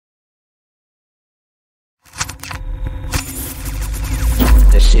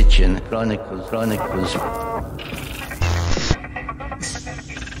Sitchin Chronicles.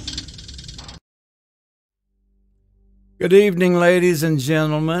 Good evening, ladies and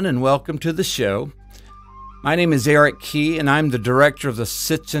gentlemen, and welcome to the show. My name is Eric Key, and I'm the director of the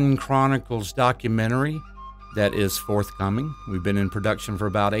Sitchin Chronicles documentary that is forthcoming. We've been in production for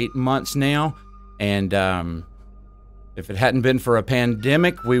about 8 months now, and if it hadn't been for a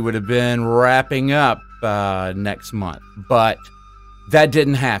pandemic, we would have been wrapping up next month, but that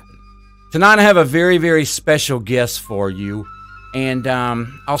didn't happen. Tonight I have a very, very special guest for you, and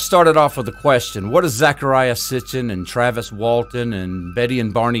I'll start it off with a question. What does Zachary Sitchin and Travis Walton and Betty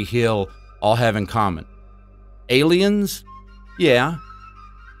and Barney Hill all have in common? Aliens? Yeah.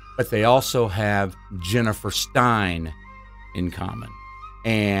 But they also have Jennifer Stein in common.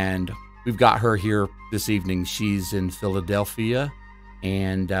 And we've got her here this evening. She's in Philadelphia,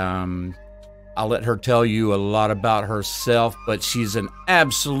 and I'll let her tell you a lot about herself, but she's an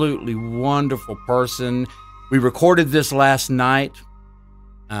absolutely wonderful person. We recorded this last night.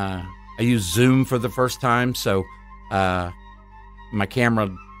 I used Zoom for the first time, so my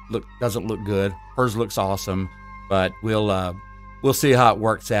camera doesn't look good. Hers looks awesome, but we'll see how it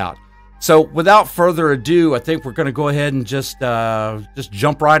works out. So without further ado, I think we're going to go ahead and just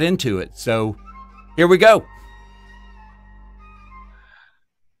jump right into it. So here we go.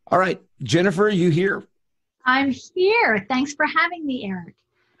 All right, Jennifer, you here? I'm here. Thanks for having me, Eric.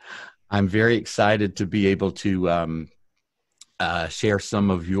 I'm very excited to be able to share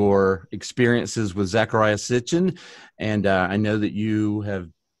some of your experiences with Zachary Sitchin. And I know that you have,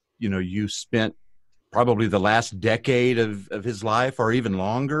 you spent probably the last decade of his life or even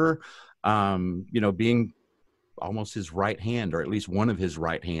longer, being almost his right hand, or at least one of his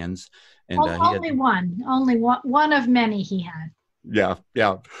right hands. And only one of many he had. Yeah.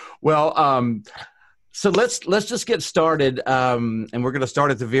 Well, so let's just get started, and we're going to start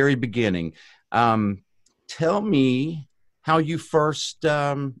at the very beginning. Tell me how you first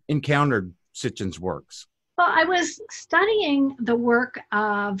encountered Sitchin's works. Well, I was studying the work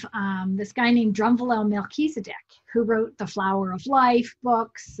of this guy named Drumvalo Melchizedek, who wrote the Flower of Life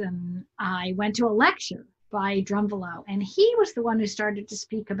books, and I went to a lecture by Drumvalo, and he was the one who started to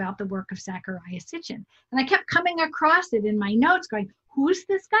speak about the work of Zachary Sitchin. And I kept coming across it in my notes going, who's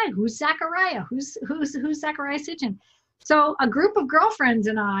this guy? Who's Zachary? Who's Zachary Sitchin? So a group of girlfriends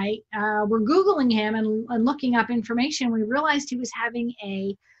and I were Googling him and looking up information. We realized he was having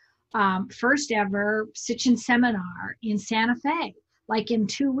a first ever Sitchin seminar in Santa Fe, like in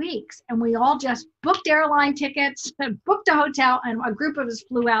 2 weeks. And we all just booked airline tickets, booked a hotel, and a group of us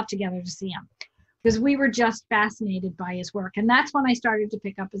flew out together to see him, because we were just fascinated by his work. And that's when I started to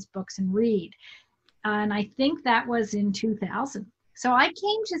pick up his books and read. And I think that was in 2000. So I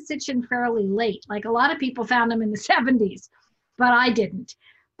came to Sitchin fairly late. Like a lot of people found him in the 70s, but I didn't.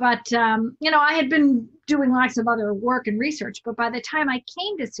 But, I had been doing lots of other work and research, but by the time I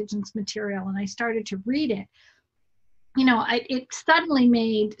came to Sitchin's material and I started to read it, it suddenly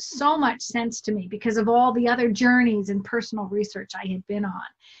made so much sense to me because of all the other journeys and personal research I had been on.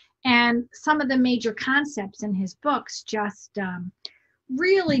 And some of the major concepts in his books just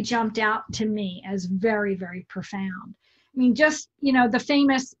really jumped out to me as very, very profound. I mean, just, the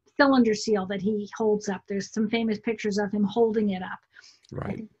famous cylinder seal that he holds up. There's some famous pictures of him holding it up.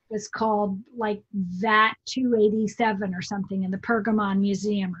 Right. It's called like that 287 or something in the Pergamon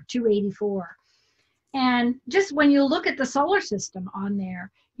Museum, or 284. And just when you look at the solar system on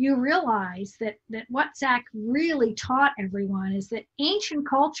there, you realize that what Zach really taught everyone is that ancient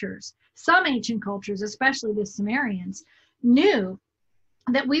cultures, some ancient cultures, especially the Sumerians, knew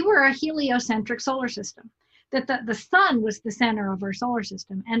that we were a heliocentric solar system, that the sun was the center of our solar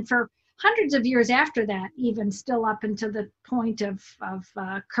system. And for hundreds of years after that, even still up until the point of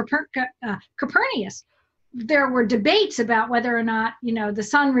Copernicus, there were debates about whether or not, the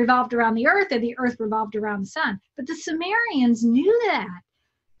sun revolved around the earth or the earth revolved around the sun. But the Sumerians knew that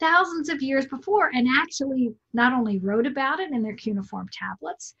thousands of years before, and actually not only wrote about it in their cuneiform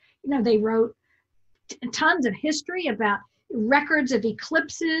tablets, they wrote tons of history about records of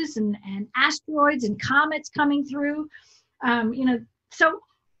eclipses and asteroids and comets coming through. So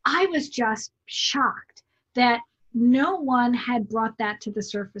I was just shocked that no one had brought that to the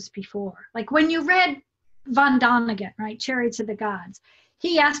surface before. Like when you read von Däniken, right, Chariots of the Gods,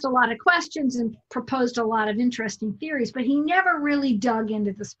 he asked a lot of questions and proposed a lot of interesting theories, but he never really dug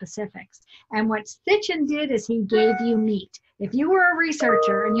into the specifics. And what Sitchin did is he gave you meat. If you were a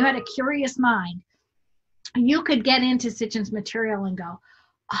researcher and you had a curious mind, you could get into Sitchin's material and go,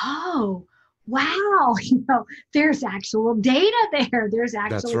 oh, wow, there's actual data there. There's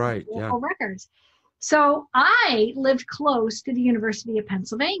actual That's right, historical records. So I lived close to the University of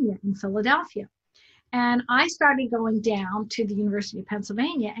Pennsylvania in Philadelphia. And I started going down to the University of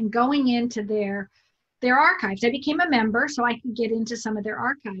Pennsylvania and going into their archives. I became a member so I could get into some of their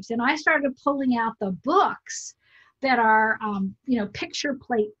archives. And I started pulling out the books that are, picture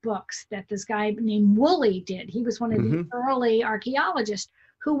plate books that this guy named Woolley did. He was one of the early archaeologists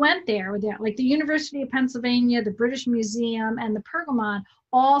who went there. Like the University of Pennsylvania, the British Museum, and the Pergamon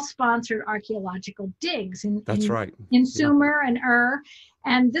all sponsored archaeological digs in Sumer and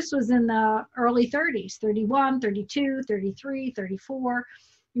and this was in the early 30s, 31, 32, 33, 34,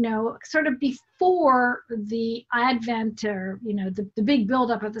 sort of before the advent or, the big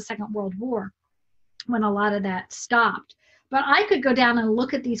buildup of the Second World War, when a lot of that stopped. But I could go down and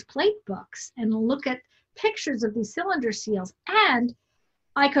look at these plate books and look at pictures of these cylinder seals. And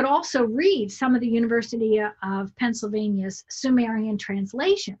I could also read some of the University of Pennsylvania's Sumerian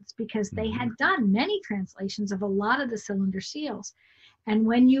translations, because they had done many translations of a lot of the cylinder seals. And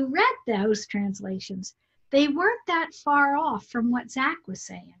when you read those translations, they weren't that far off from what Zach was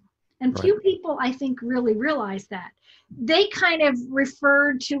saying. And few people, I think, really realize that. They kind of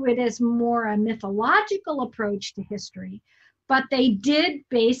referred to it as more a mythological approach to history, but they did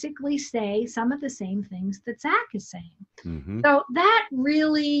basically say some of the same things that Zach is saying. So that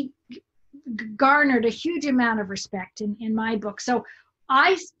really garnered a huge amount of respect in my book. So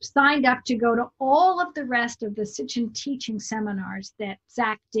I signed up to go to all of the rest of the Sitchin teaching seminars that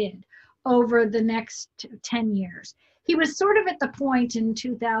Zach did over the next 10 years. He was sort of at the point in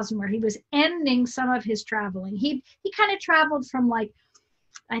 2000 where he was ending some of his traveling. He kind of traveled from I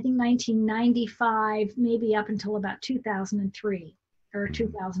think 1995, maybe up until about 2003 or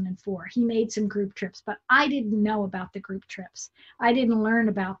 2004. He made some group trips, but I didn't know about the group trips. I didn't learn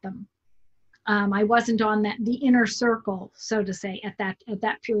about them. I wasn't on the inner circle, so to say, at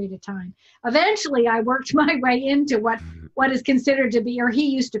that period of time. Eventually, I worked my way into what is considered to be, or he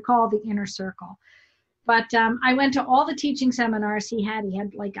used to call, the inner circle. But I went to all the teaching seminars he had. He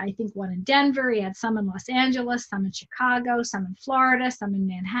had, I think, one in Denver. He had some in Los Angeles, some in Chicago, some in Florida, some in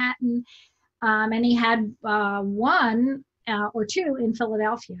Manhattan. And he had one or two in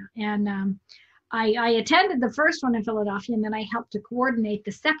Philadelphia. And I attended the first one in Philadelphia, and then I helped to coordinate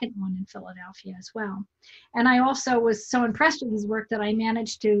the second one in Philadelphia as well. And I also was so impressed with his work that I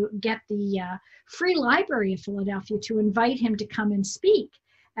managed to get the Free Library of Philadelphia to invite him to come and speak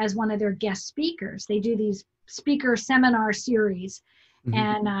as one of their guest speakers. They do these speaker seminar series.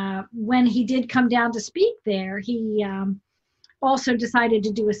 And when he did come down to speak there, he also decided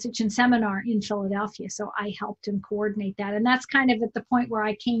to do a Sitchin seminar in Philadelphia. So I helped him coordinate that. And that's kind of at the point where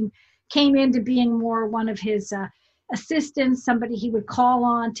I came into being more one of his assistants, somebody he would call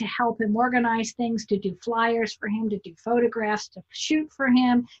on to help him organize things, to do flyers for him, to do photographs, to shoot for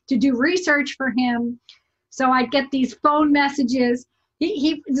him, to do research for him. So I'd get these phone messages.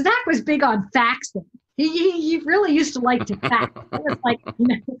 Zach was big on faxing. He really used to like to fax. It was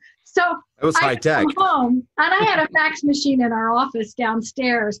so it was high tech. Come home, and I had a fax machine in our office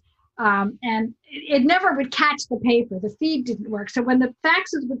downstairs. And it never would catch the paper. The feed didn't work. So when the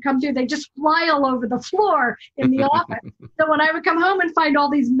faxes would come through, they just fly all over the floor in the office. So when I would come home and find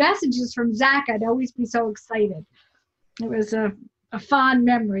all these messages from Zach, I'd always be so excited. It was a fond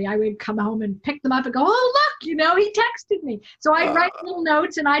memory. I would come home and pick them up and go, oh, look, he texted me. So I'd write little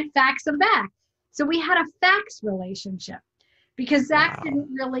notes and I'd fax them back. So we had a fax relationship because Zach didn't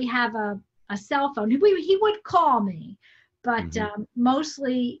really have a cell phone. He would call me. But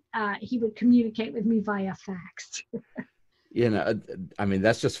mostly he would communicate with me via fax. I mean,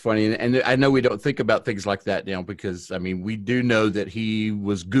 that's just funny. And I know we don't think about things like that now because, I mean, we do know that he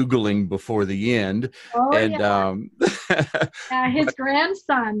was Googling before the end. Oh, and, his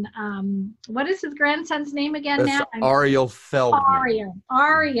grandson, what is his grandson's name again now? Ariel Feldman.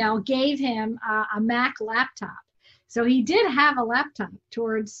 Ariel gave him a Mac laptop. So he did have a laptop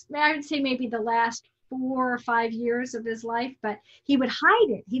towards, I would say maybe the last 4 or 5 years of his life, but he would hide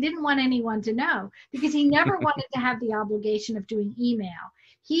it. He didn't want anyone to know because he never wanted to have the obligation of doing email.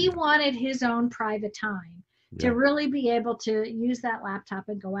 He wanted his own private time to really be able to use that laptop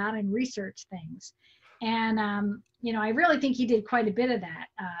and go out and research things. And, I really think he did quite a bit of that.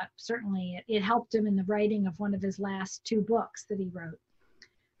 Certainly it helped him in the writing of one of his last 2 books that he wrote.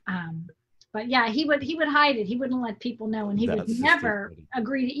 But yeah, he would hide it. He wouldn't let people know, and he would never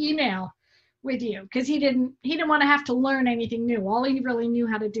agree to email with you because he didn't want to have to learn anything new. All he really knew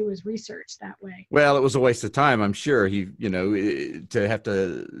how to do was research that way. Well, it was a waste of time, I'm sure. He, to have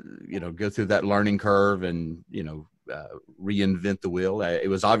to, go through that learning curve and, reinvent the wheel. It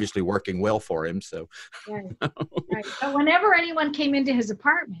was obviously working well for him. So, right, right. But whenever anyone came into his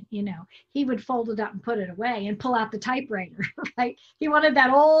apartment, he would fold it up and put it away and pull out the typewriter. Right? He wanted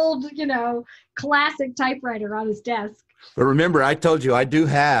that old, classic typewriter on his desk. But remember, I told you I do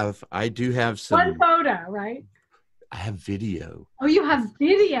have some one photo, right? I have video. Oh, you have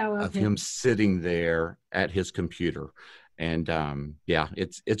video of him sitting there at his computer, and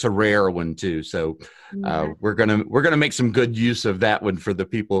it's a rare one too. So we're gonna make some good use of that one for the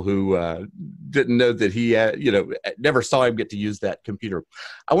people who didn't know that he never saw him get to use that computer.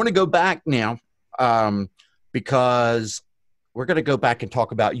 I want to go back now because we're going to go back and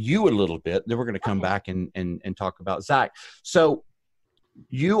talk about you a little bit. Then we're going to come back and talk about Zach. So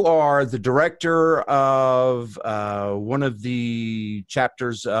you are the director of one of the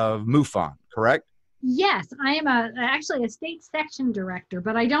chapters of MUFON, correct? Yes, I am actually a state section director,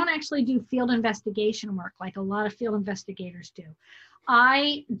 but I don't actually do field investigation work like a lot of field investigators do.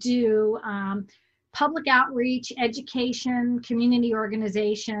 I do public outreach, education, community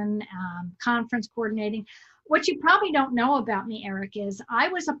organization, conference coordinating. What you probably don't know about me, Eric, is I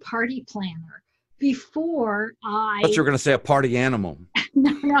was a party planner before I. But you're going to say a party animal.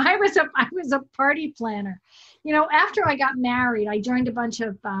 No, I was a party planner. After I got married, I joined a bunch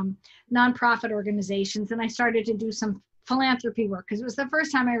of nonprofit organizations, and I started to do some philanthropy work because it was the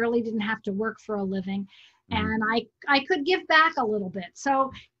first time I really didn't have to work for a living. And I could give back a little bit. So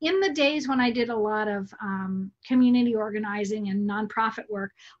in the days when I did a lot of community organizing and nonprofit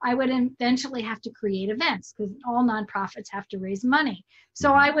work, I would eventually have to create events because all nonprofits have to raise money.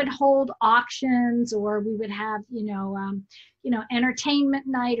 So I would hold auctions, or we would have, entertainment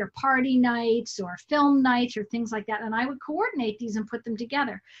night or party nights or film nights or things like that. And I would coordinate these and put them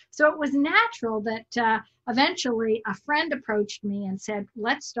together. So it was natural that eventually a friend approached me and said,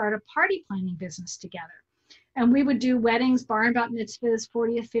 let's start a party planning business together. And we would do weddings, bar and bat mitzvahs,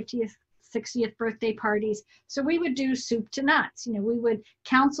 40th, 50th, 60th birthday parties. So we would do soup to nuts. We would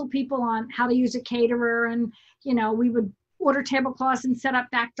counsel people on how to use a caterer, and, we would order tablecloths and set up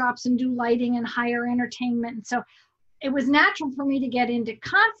backdrops and do lighting and hire entertainment. And so it was natural for me to get into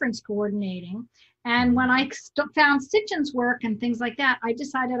conference coordinating. And when I found Sitchin's work and things like that, I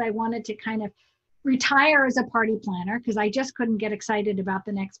decided I wanted to kind of retire as a party planner because I just couldn't get excited about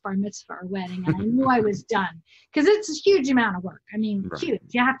the next bar mitzvah or wedding. And I knew I was done because it's a huge amount of work. I mean, huge.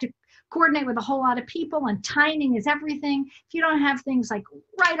 You have to coordinate with a whole lot of people, and timing is everything. If you don't have things like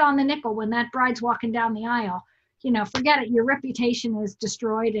right on the nickel when that bride's walking down the aisle, forget it. Your reputation is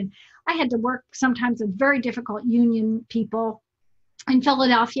destroyed. And I had to work sometimes with very difficult union people in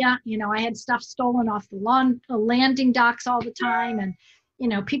Philadelphia. I had stuff stolen off the landing docks all the time. And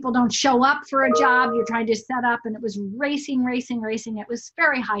people don't show up for a job you're trying to set up, and it was racing. It was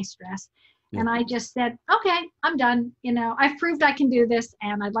very high stress. Yeah. And I just said, okay, I'm done. I've proved I can do this,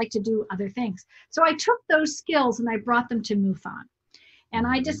 and I'd like to do other things. So I took those skills and I brought them to MUFON. And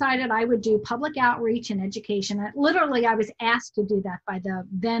I decided I would do public outreach and education. And literally, I was asked to do that by the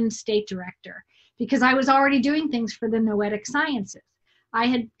then state director because I was already doing things for the noetic sciences. I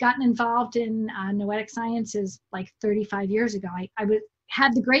had gotten involved in noetic sciences like 35 years ago. I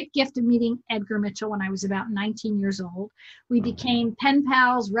had the great gift of meeting Edgar Mitchell when I was about 19 years old. We became pen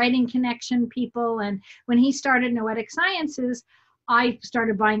pals, writing connection people. And when he started Noetic Sciences, I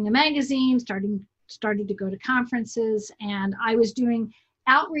started buying the magazine, started to go to conferences, and I was doing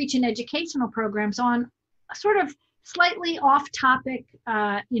outreach and educational programs on sort of slightly off topic,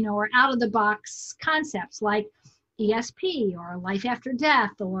 or out of the box concepts like ESP or life after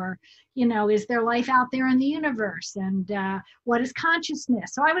death, or, is there life out there in the universe, and what is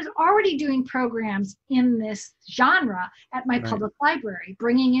consciousness? So I was already doing programs in this genre at my public library,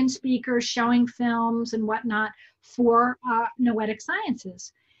 bringing in speakers, showing films and whatnot for noetic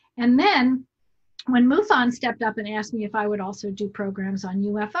sciences. And then when MUFON stepped up and asked me if I would also do programs on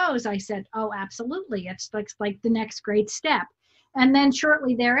UFOs, I said, oh, absolutely. It's like the next great step. And then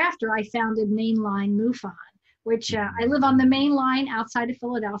shortly thereafter, I founded Mainline MUFON, which I live on the main line outside of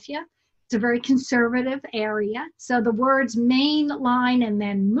Philadelphia. It's a very conservative area. So the words main line and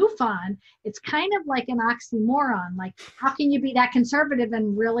then MUFON, it's kind of like an oxymoron. Like, how can you be that conservative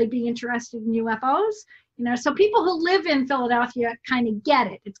and really be interested in UFOs? So people who live in Philadelphia kind of get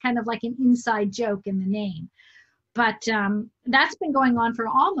it. It's kind of like an inside joke in the name. But that's been going on for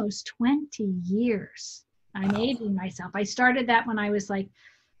almost 20 years. I'm aging myself. I started that when I was like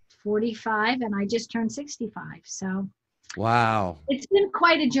 45, and I just turned 65. So wow, it's been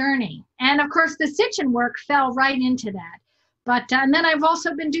quite a journey. And of course, the Sitchin work fell right into that. But and then I've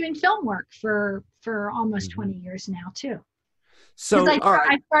also been doing film work for almost 20 years now too. So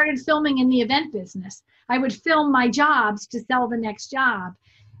I started filming in the event business. I would film my jobs to sell the next job.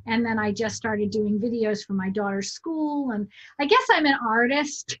 And then I just started doing videos for my daughter's school. And I guess I'm an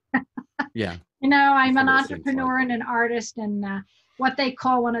artist. Yeah. You know, I'm an That's what it seems entrepreneur like. and an artist, and what they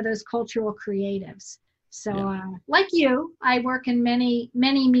call one of those cultural creatives. So like you, I work in many,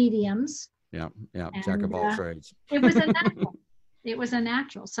 many mediums. Yeah. Yeah. And, Jack of all trades. it was a natural. It was a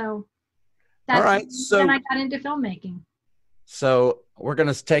natural. So that's All right. So when I got into filmmaking. So we're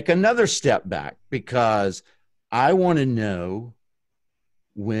going to take another step back, because I want to know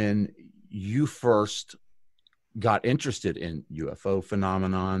when you first got interested in UFO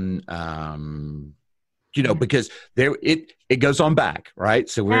phenomenon, you know, because it goes on back, right?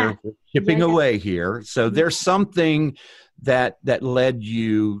 So we're chipping away here. So there's something that led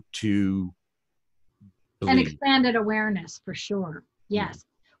you to believe. And expanded awareness, for sure. Yes.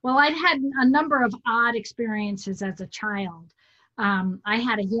 Well, I'd had a number of odd experiences as a child. I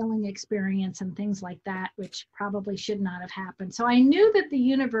had a healing experience and things like that, which probably should not have happened. So I knew that the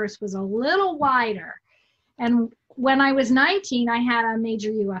universe was a little wider. And when I was 19, I had a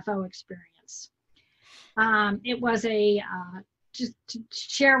major UFO experience. It was just to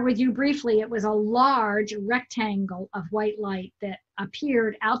share with you briefly, it was a large rectangle of white light that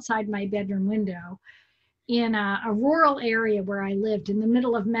appeared outside my bedroom window in a rural area where I lived in the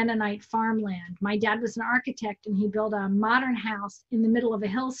middle of Mennonite farmland. My dad was an architect, and he built a modern house in the middle of a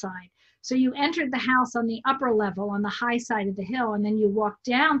hillside. So you entered the house on the upper level on the high side of the hill, and then you walked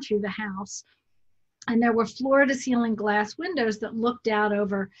down through the house, and there were floor to ceiling glass windows that looked out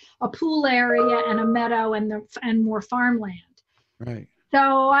over a pool area and a meadow and more farmland. Right.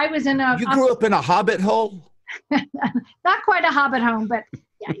 So I was in You grew up in a hobbit hole? Not quite a hobbit home, but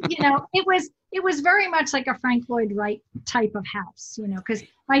you know, it was very much like a Frank Lloyd Wright type of house, you know, because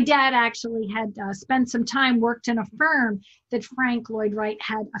my dad actually had spent some time, worked in a firm that Frank Lloyd Wright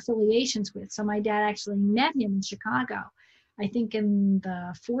had affiliations with. So my dad actually met him in Chicago, I think in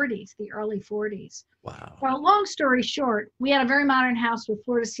the 40s, the early 40s. Wow. Well, long story short, we had a very modern house with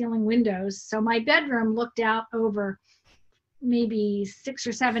floor to ceiling windows. So my bedroom looked out over maybe 6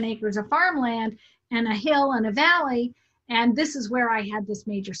 or 7 acres of farmland and a hill and a valley. And this is where I had this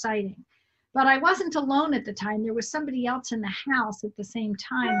major sighting. But I wasn't alone at the time. There was somebody else in the house at the same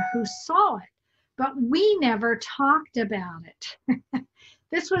time who saw it, but we never talked about it.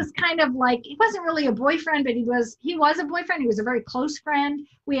 This was kind of like, he wasn't really a boyfriend, but he was a boyfriend. He was a very close friend.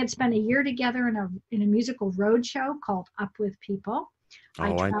 We had spent a year together in a musical road show called Up With People.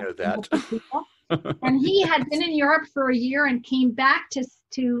 Oh, I know that. And he had been in Europe for a year and came back to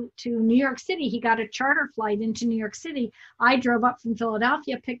New York City. He got a charter flight into New York City. I drove up from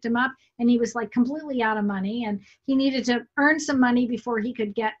Philadelphia, picked him up, and he was like completely out of money, and he needed to earn some money before he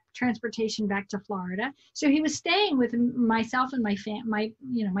could get transportation back to Florida. So he was staying with myself and my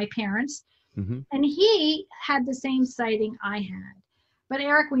parents. Mm-hmm. And he had the same sighting I had. But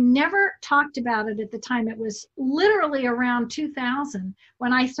Eric, we never talked about it at the time. It was literally around 2000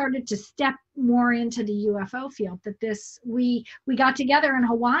 when I started to step more into the UFO field, that we got together in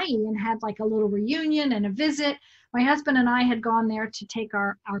Hawaii and had like a little reunion and a visit. My husband and I had gone there to take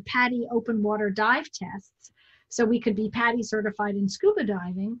our PADI open water dive tests so we could be PADI certified in scuba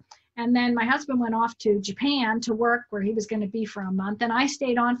diving. And then my husband went off to Japan to work, where he was going to be for a month. And I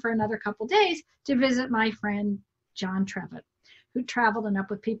stayed on for another couple days to visit my friend, John Trevitt, who traveled and Up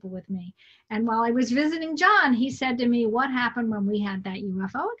With People with me. And while I was visiting John, he said to me, what happened when we had that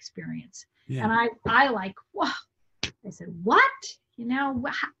UFO experience? Yeah. And I like, whoa. I said, what? You know,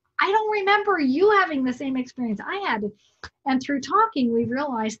 I don't remember you having the same experience I had. And through talking, we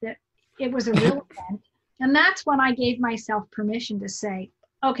realized that it was a real event. And that's when I gave myself permission to say,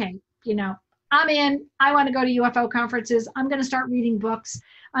 okay, you know, I'm in. I want to go to UFO conferences. I'm going to start reading books.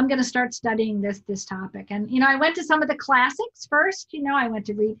 I'm going to start studying this topic. And, you know, I went to some of the classics first. You know, I went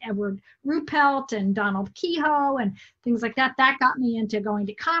to read Edward Ruppelt and Donald Kehoe and things like that. That got me into going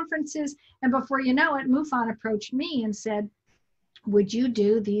to conferences. And before you know it, MUFON approached me and said, would you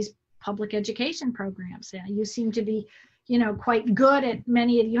do these public education programs? You seem to be, you know, quite good at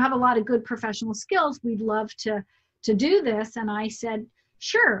you have a lot of good professional skills. We'd love to do this. And I said,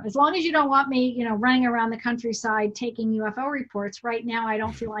 sure, as long as you don't want me, you know, running around the countryside taking UFO reports. Right now, I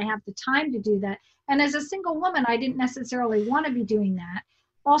don't feel I have the time to do that. And as a single woman, I didn't necessarily want to be doing that.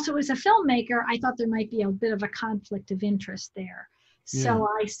 Also, as a filmmaker, I thought there might be a bit of a conflict of interest there. Yeah. So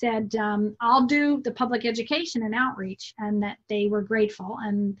I said, I'll do the public education and outreach, and that they were grateful.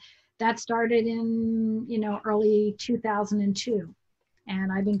 And that started in, you know, early 2002.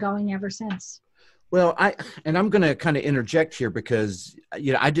 And I've been going ever since. Well, I'm going to kind of interject here because,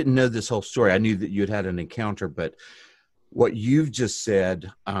 you know, I didn't know this whole story. I knew that you had an encounter, but what you've just said,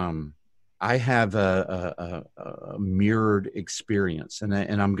 I have a mirrored experience, and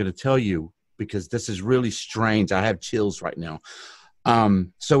I'm going to tell you because this is really strange. I have chills right now.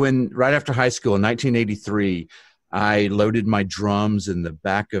 So right after high school in 1983, I loaded my drums in the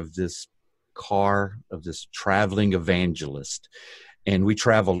back of this car of this traveling evangelist, and we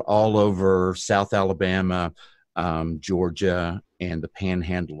traveled all over South Alabama, Georgia, and the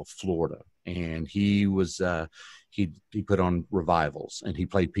Panhandle of Florida. And he was he put on revivals, and he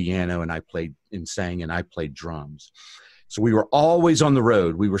played piano, and I played and sang, and I played drums. So we were always on the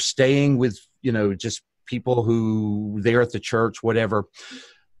road. We were staying with, just people who there at the church, whatever.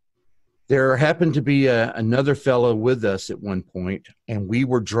 There happened to be another fellow with us at one point, and we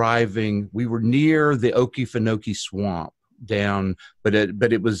were driving. We were near the Okefenokee Swamp down, but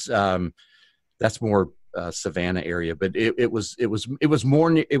it was that's more Savannah area. But it was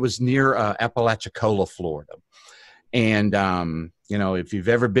near Apalachicola, Florida. And if you've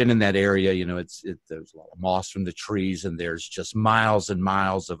ever been in that area, there's a lot of moss from the trees, and there's just miles and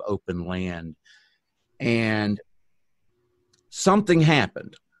miles of open land. And something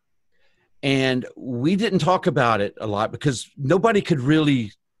happened. And we didn't talk about it a lot because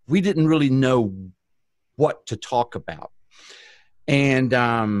we didn't really know what to talk about. And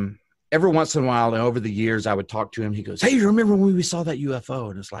every once in a while, over the years, I would talk to him. He goes, "Hey, you remember when we saw that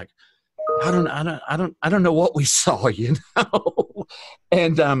UFO?" And it's like, I don't know what we saw,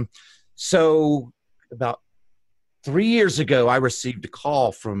 And so about 3 years ago, I received a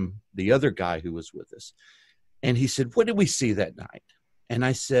call from the other guy who was with us. And he said, "What did we see that night?" And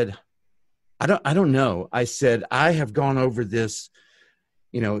I said, I don't know. I said, "I have gone over this,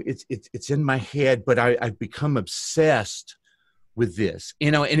 it's in my head, but I've become obsessed with this,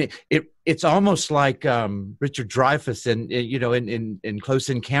 and it's almost like Richard Dreyfuss in Close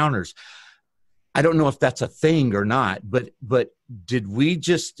Encounters. I don't know if that's a thing or not, but have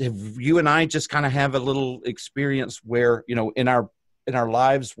you and I just kind of have a little experience where, in our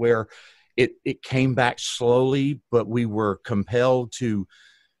lives where it came back slowly, but we were compelled to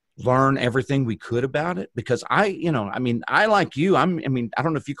learn everything we could about it? Because I like you, I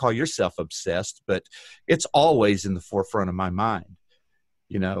don't know if you call yourself obsessed, but it's always in the forefront of my mind.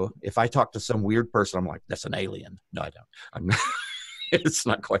 If I talk to some weird person, I'm like, that's an alien. No, I don't. It's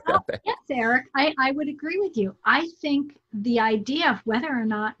not quite that bad. Yes, Eric, I would agree with you. I think the idea of whether or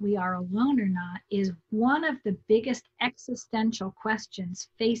not we are alone or not is one of the biggest existential questions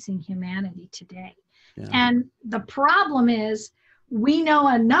facing humanity today. Yeah. And the problem is, we know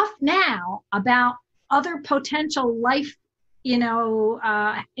enough now about other potential life,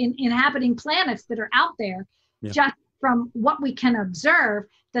 inhabiting planets that are out there, yeah, just from what we can observe,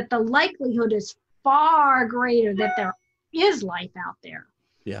 that the likelihood is far greater that there is life out there.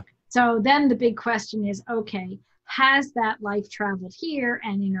 Yeah. So then the big question is, okay, has that life traveled here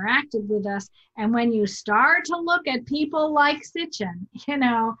and interacted with us? And when you start to look at people like Sitchin, it's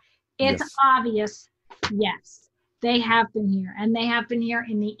yes, obvious, yes. They have been here, and they have been here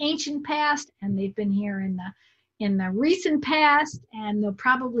in the ancient past, and they've been here in the recent past, and they'll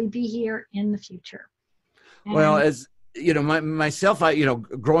probably be here in the future. And well, as myself,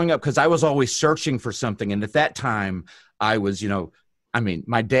 growing up, because I was always searching for something, and at that time, I was,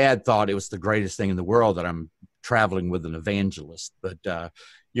 my dad thought it was the greatest thing in the world that I'm traveling with an evangelist, but I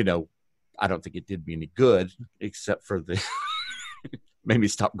don't think it did me any good, except for the made me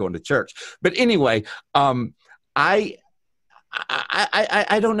stop going to church. But anyway, I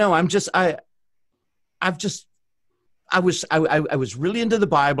don't know. I was really into the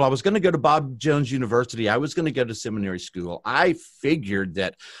Bible. I was going to go to Bob Jones University. I was going to go to seminary school. I figured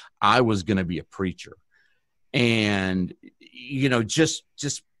that I was going to be a preacher, and just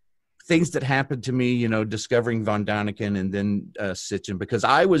things that happened to me, discovering Von Daniken and then Sitchin, because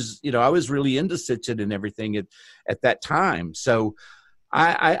I was really into Sitchin and everything at that time. So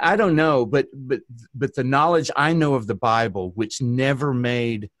I don't know, but the knowledge I know of the Bible, which never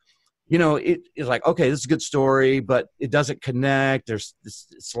made, it's like, okay, this is a good story, but it doesn't connect.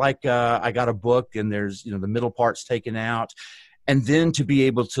 It's like I got a book and there's, the middle part's taken out. And then to be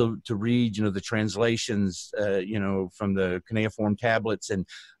able to read, the translations, from the cuneiform tablets and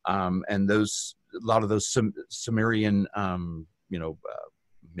those, a lot of those Sumerian,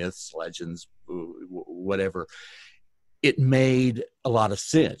 myths, legends, whatever. It made a lot of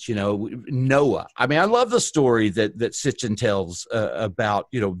sense, Noah. I mean, I love the story that Sitchin tells about,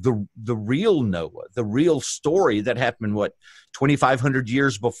 the real Noah, the real story that happened, 2,500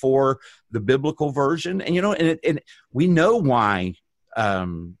 years before the biblical version. And, and we know why,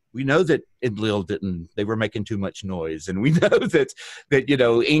 we know that Enlil they were making too much noise. And we know that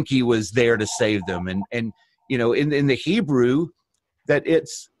Enki was there to save them. And in the Hebrew, that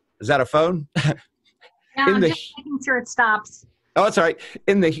it's Is that a phone? Yeah, I'm just making sure it stops. Oh, that's all right.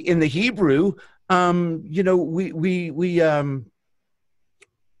 In the Hebrew, you know, we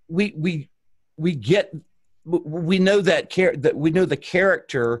know that we know the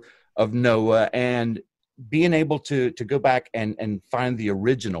character of Noah, and being able to go back and find the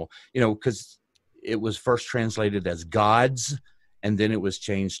original, you know, because it was first translated as gods, and then it was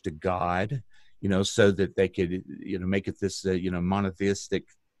changed to God, you know, so that they could, you know, make it this, you know, monotheistic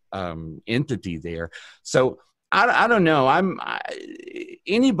entity there. So I don't know.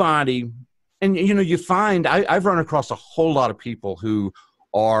 Anybody, and you know, you find I've run across a whole lot of people who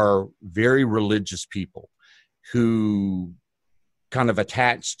are very religious people who kind of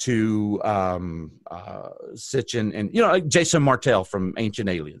attached to Sitchin, and you know, like Jason Martell from Ancient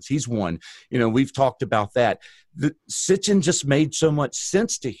Aliens. He's one. You know, we've talked about that. The Sitchin just made so much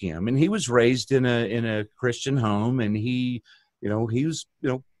sense to him, and he was raised in a Christian home, and he was, you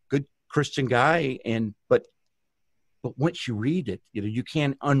know, good Christian guy, but once you read it, you know, you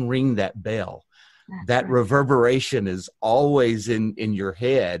can't unring that bell. That reverberation is always in your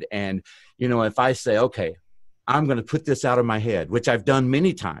head. And, you know, if I say, okay, I'm going to put this out of my head, which I've done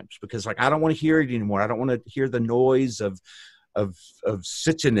many times, because like, I don't want to hear it anymore. I don't want to hear the noise of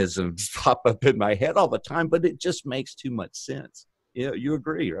Sitchinisms pop up in my head all the time, but it just makes too much sense. You know, you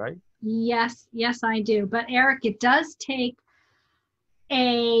agree, right? Yes, I do. But Eric, it does take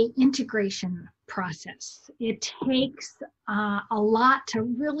a integration process. It takes a lot to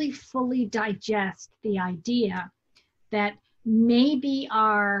really fully digest the idea that maybe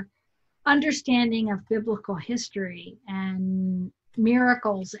our understanding of biblical history and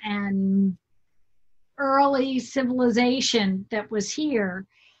miracles and early civilization that was here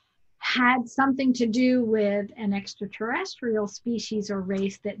had something to do with an extraterrestrial species or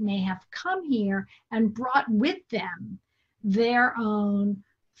race that may have come here and brought with them their own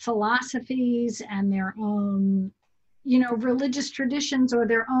philosophies and their own, you know, religious traditions or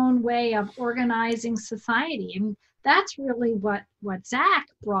their own way of organizing society. And that's really what Zach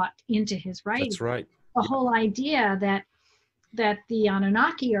brought into his writing. That's right. The whole idea that the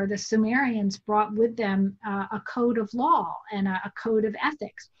Anunnaki or the Sumerians brought with them a code of law and a code of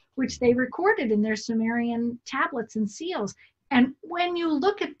ethics, which they recorded in their Sumerian tablets and seals. And when you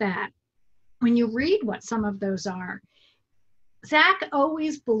look at that, when you read what some of those are, Zach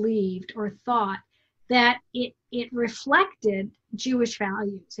always believed or thought that it reflected Jewish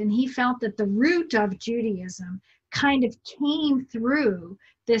values. And he felt that the root of Judaism kind of came through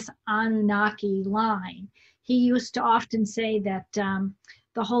this Anunnaki line. He used to often say that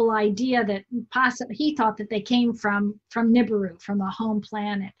the whole idea that possibly he thought that they came from Nibiru, from the home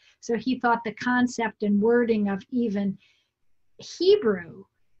planet. So he thought the concept and wording of even Hebrew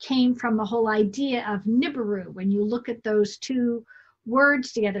came from the whole idea of Nibiru when you look at those two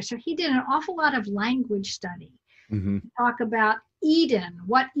words together. So he did an awful lot of language study. Mm-hmm. Talk about Eden,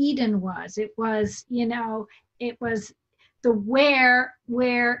 what Eden was. It was, you know, it was the where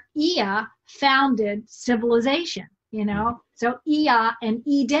Ea founded civilization, you know. So Ea and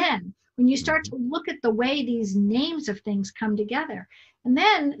Eden. When you start to look at the way these names of things come together. And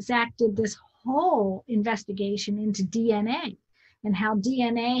then Zach did this whole investigation into DNA and how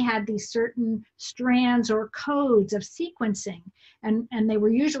DNA had these certain strands or codes of sequencing. And they were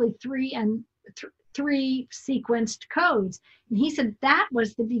usually three sequenced codes. And he said that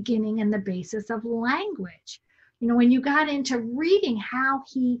was the beginning and the basis of language. You know, when you got into reading how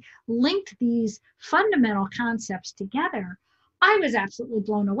he linked these fundamental concepts together, I was absolutely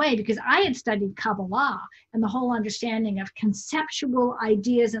blown away, because I had studied Kabbalah and the whole understanding of conceptual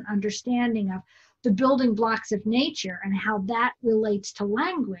ideas and understanding of the building blocks of nature and how that relates to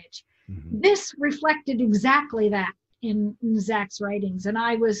language. Mm-hmm. This reflected exactly that in Zach's writings. And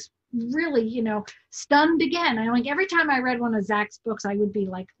I was really, you know, stunned again. I like every time I read one of Zach's books, I would be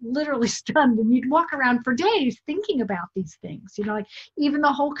like literally stunned, and you'd walk around for days thinking about these things, you know, like even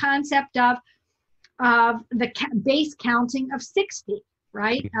the whole concept of the base counting of 60,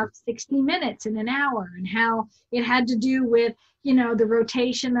 right? Of 60 minutes in an hour, and how it had to do with, you know, the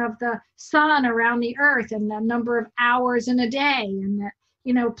rotation of the sun around the earth and the number of hours in a day, and that,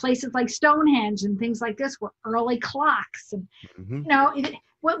 you know, places like Stonehenge and things like this were early clocks. And, you know,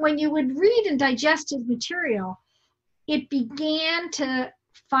 when you would read and digest his material, it began to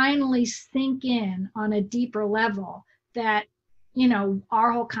finally sink in on a deeper level that, you know,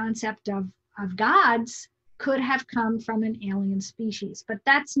 our whole concept of gods could have come from an alien species. But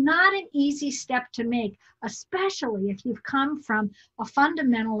that's not an easy step to make, especially if you've come from a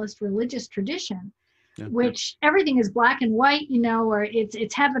fundamentalist religious tradition, which everything is black and white, you know, or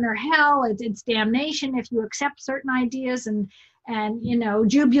it's heaven or hell, it's damnation if you accept certain ideas, and and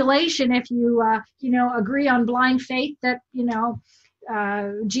jubilation if you agree on blind faith that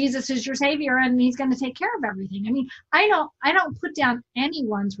Jesus is your savior and he's going to take care of everything. I mean, I don't put down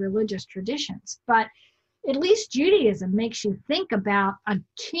anyone's religious traditions, but at least Judaism makes you think about a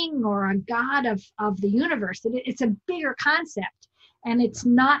king or a god of the universe. It's a bigger concept, and it's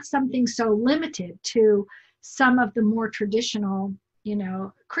not something so limited to some of the more traditional,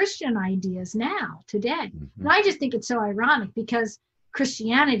 Christian ideas today. And I just think it's so ironic because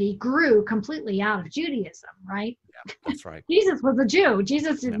Christianity grew completely out of Judaism, right? Yeah, that's right. Jesus was a Jew.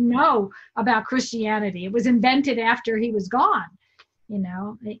 Jesus didn't know about Christianity. It was invented after he was gone.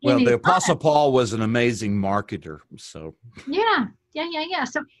 Well, the Apostle Paul was an amazing marketer. So yeah.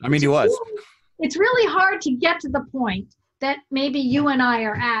 So I mean, he was. It's really hard to get to the point that maybe you and I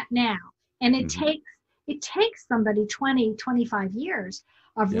are at now, and it takes somebody 20, 25 years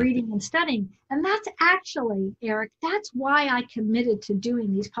of reading and studying. And that's actually, Eric, that's why I committed to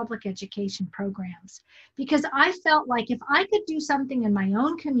doing these public education programs, because I felt like if I could do something in my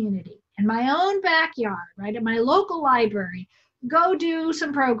own community, in my own backyard, right, at my local library, go do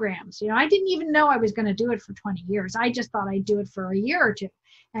some programs. I didn't even know I was going to do it for 20 years. I just thought I'd do it for a year or two.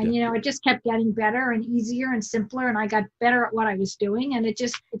 And, it just kept getting better and easier and simpler. And I got better at what I was doing. And it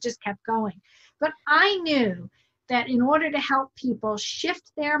just kept going. But I knew that in order to help people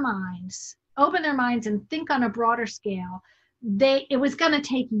shift their minds, open their minds and think on a broader scale, it was going to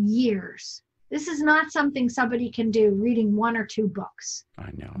take years. This is not something somebody can do reading one or two books.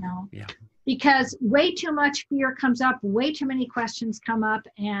 I know. Yeah. Because way too much fear comes up, way too many questions come up,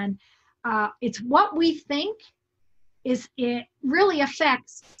 and it's what we think it really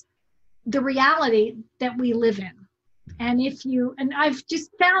affects the reality that we live in. And I've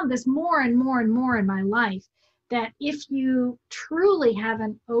just found this more and more and more in my life, that if you truly have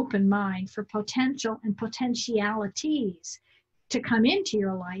an open mind for potential and potentialities to come into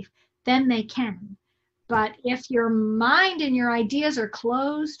your life, then they can. But if your mind and your ideas are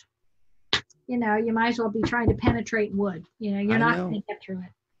closed, you might as well be trying to penetrate wood. You're not going to get through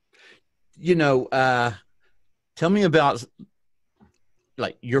it. Tell me about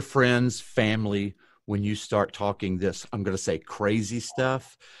like your friends, family, when you start talking this, I'm going to say crazy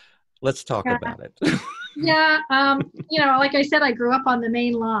stuff. Let's talk about it. Yeah. Like I said, I grew up on the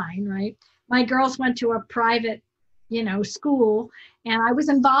main line, right? My girls went to a private, school, and I was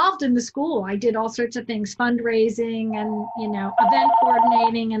involved in the school. I did all sorts of things, fundraising and, event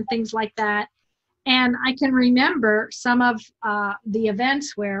coordinating and things like that. And I can remember some of the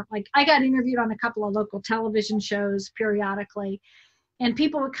events where, like, I got interviewed on a couple of local television shows periodically, and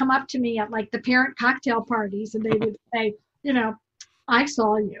people would come up to me at like the parent cocktail parties, and they would say, I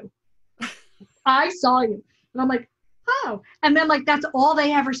saw you. And I'm like, oh. And then like, that's all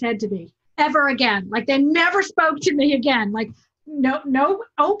they ever said to me ever again. Like they never spoke to me again. Like no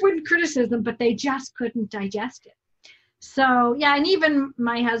open criticism, but they just couldn't digest it. So yeah. And even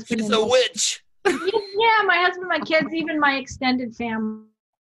my husband. She's a witch. Yeah, my husband, my kids, even my extended family.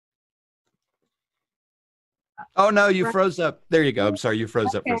 Oh no, you froze up. There you go. I'm sorry, you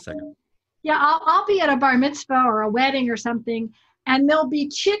froze up for a second. Yeah, I'll be at a bar mitzvah or a wedding or something, and there'll be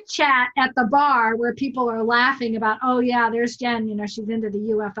chit chat at the bar where people are laughing about, oh yeah, there's Jen, she's into the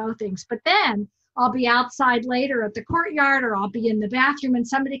UFO things. But then I'll be outside later at the courtyard, or I'll be in the bathroom, and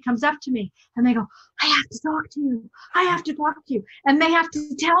somebody comes up to me and they go, I have to talk to you. I have to talk to you. And they have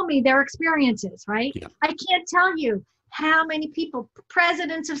to tell me their experiences, right? Yeah. I can't tell you how many people,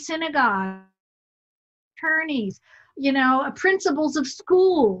 presidents of synagogues, attorneys, principals of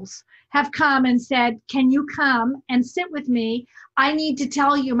schools have come and said, can you come and sit with me? I need to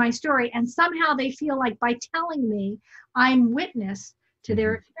tell you my story. And somehow they feel like by telling me, I'm witness to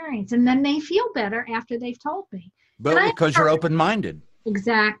their experience. And then they feel better after they've told me. But because you're open-minded.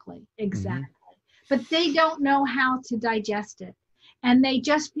 Exactly. But they don't know how to digest it. And they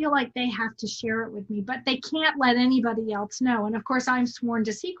just feel like they have to share it with me, but they can't let anybody else know. And of course, I'm sworn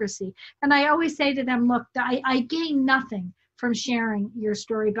to secrecy. And I always say to them, look, I gain nothing from sharing your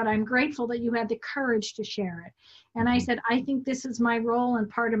story, but I'm grateful that you had the courage to share it. And I said, I think this is my role and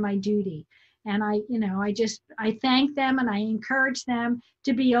part of my duty. And I thank them and I encourage them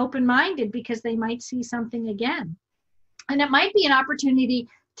to be open-minded, because they might see something again. And it might be an opportunity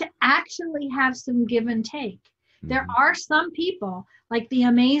to actually have some give and take. There are some people, like the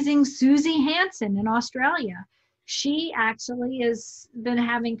amazing Susie Hansen in Australia. She actually has been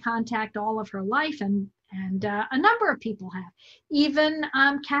having contact all of her life, and a number of people have. Even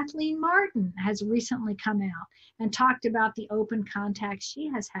Kathleen Martin has recently come out and talked about the open contact she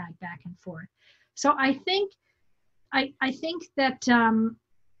has had back and forth. So I think that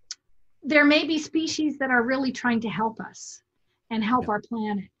there may be species that are really trying to help us. and help our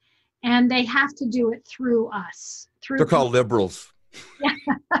planet. And they have to do it through us. They're called liberals. Yeah.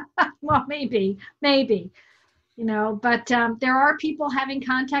 Well, maybe, but there are people having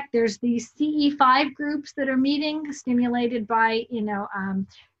contact. There's these CE5 groups that are meeting, stimulated by,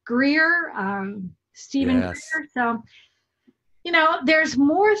 Greer, Stephen Greer. So, there's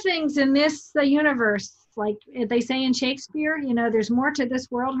more things in this universe. Like they say in Shakespeare, there's more to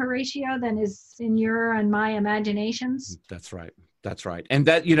this world, Horatio, than is in your and my imaginations. That's right. That's right. And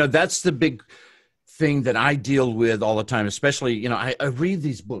that, that's the big thing that I deal with all the time, especially, I read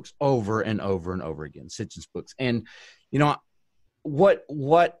these books over and over and over again, Sitchin's books. And,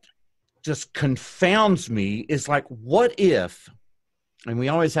 what just confounds me is like, what if, and we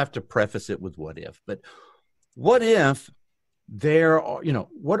always have to preface it with what if, but what if there are,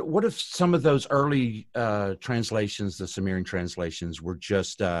 what if some of those early translations, the Sumerian translations, were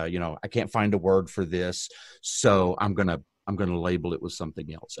just, I can't find a word for this, so I'm going to label it with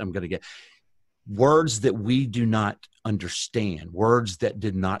something else. I'm going to get words that we do not understand, words that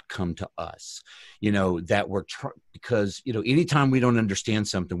did not come to us, that were because, anytime we don't understand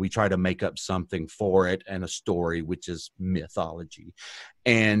something, we try to make up something for it and a story, which is mythology.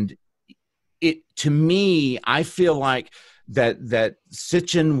 And to me, I feel like that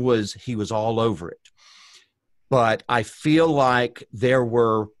Sitchin was all over it. But I feel like there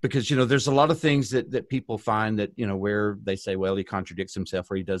were, because, there's a lot of things that people find that, where they say, well, he contradicts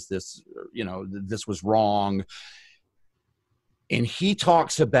himself or he does this, this was wrong. And he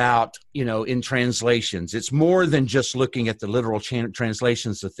talks about, in translations, it's more than just looking at the literal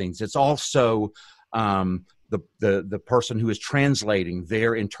translations of things. It's also the person who is translating,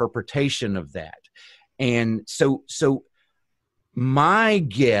 their interpretation of that. And so my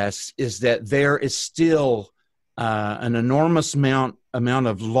guess is that there is still an enormous amount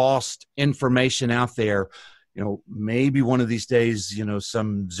of lost information out there. Maybe one of these days,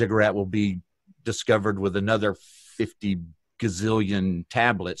 some ziggurat will be discovered with another 50 gazillion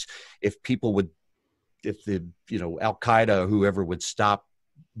tablets. If the Al Qaeda or whoever would stop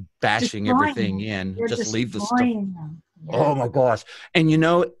bashing everything in, just leave the stuff. Them. Yeah. Oh my gosh. And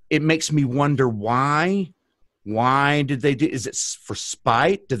it makes me wonder why. Why did they do? Is it for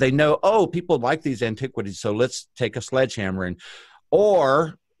spite? Do they know, people like these antiquities, so let's take a sledgehammer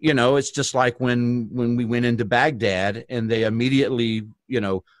or it's just like when we went into Baghdad and they immediately,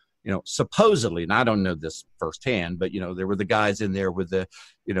 supposedly, and I don't know this firsthand, but there were the guys in there with the,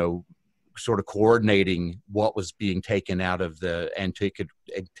 sort of coordinating what was being taken out of the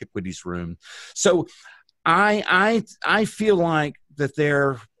antiquities room. So I feel like that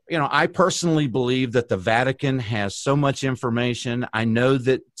they're, I personally believe that the Vatican has so much information. I know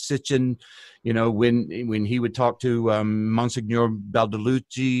that Sitchin, when he would talk to Monsignor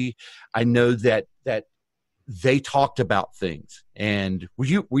Baldalucci, I know that they talked about things. And were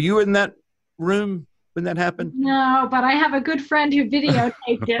you in that room when that happened? No, but I have a good friend who videotaped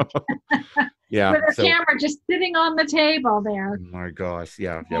it. Yeah, with a camera just sitting on the table there. Oh my gosh,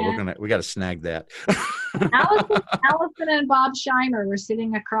 yeah, we got to snag that. Allison and Bob Scheimer were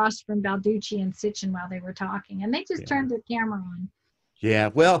sitting across from Balducci and Sitchin while they were talking, and they just turned the camera on. Yeah,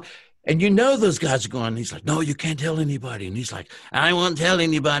 well, and those guys are going, he's like, no, you can't tell anybody. And he's like, I won't tell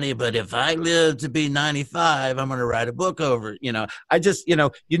anybody, but if I live to be 95, I'm going to write a book over it. I just,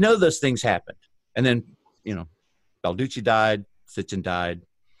 those things happened. And then, Balducci died, Sitchin died.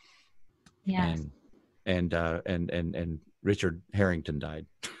 Yes. And Richard Harrington died.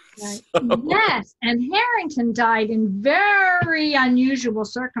 Right. So. Yes, and Harrington died in very unusual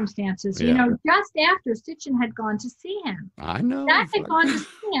circumstances. Yeah. Just after Sitchin had gone to see him. I know. Zach had gone to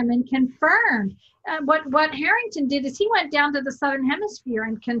see him and confirmed. What Harrington did is he went down to the Southern Hemisphere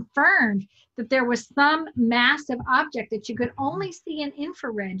and confirmed that there was some massive object that you could only see in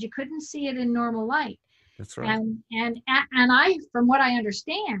infrared. You couldn't see it in normal light. That's right. And I, from what I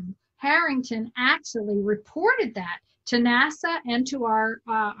understand, Harrington actually reported that to NASA and to our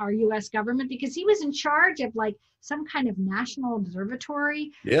U.S. government because he was in charge of like some kind of national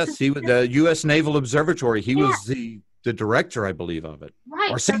observatory. Yes, he was the U.S. Naval Observatory. He was the director, I believe, of it.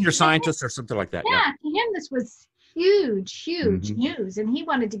 Right. Or senior scientist or something like that. Yeah, to him this was huge Mm-hmm. news, and he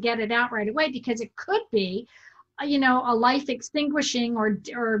wanted to get it out right away because it could be, a life extinguishing or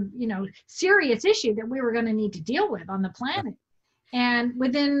serious issue that we were going to need to deal with on the planet. And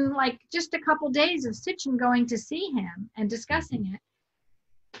within like just a couple days of Sitchin going to see him and discussing it,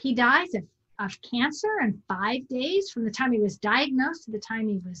 he dies of cancer in 5 days from the time he was diagnosed to the time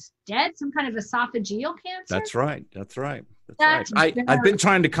he was dead, some kind of esophageal cancer. That's right. I've been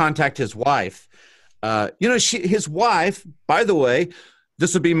trying to contact his wife. His wife, by the way,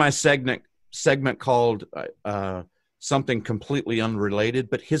 this would be my segment called something completely unrelated,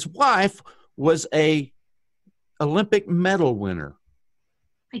 but his wife was a Olympic medal winner.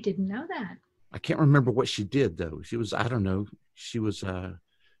 I didn't know that. I can't remember what she did though. She was, I don't know. She was,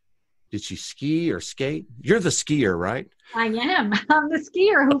 did she ski or skate? You're the skier, right? I am. I'm the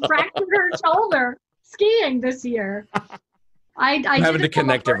skier who fractured her shoulder skiing this year. I'm having to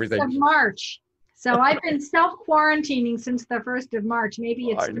connect everything. Of March. So I've been self-quarantining since the 1st of March. Maybe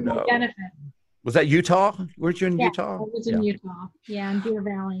it's to my benefit. Was that Utah? Weren't you in Utah? I was in Utah. Yeah, in Deer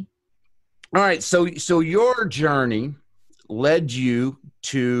Valley. All right. So your journey led you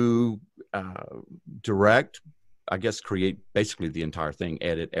to direct, I guess, create basically the entire thing,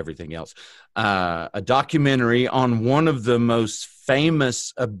 edit everything else. A documentary on one of the most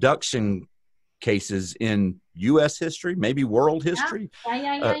famous abduction cases in U.S. history, maybe world history.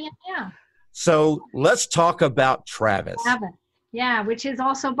 Yeah. So let's talk about Travis. Yeah, which is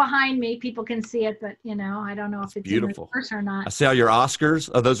also behind me. People can see it, but I don't know if it's beautiful in reverse or not. I see all your Oscars.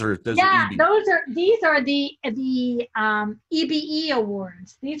 Oh, those are EBEs. These are the EBE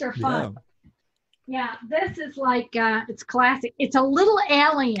awards. These are fun. Yeah, this is like it's classic. It's a little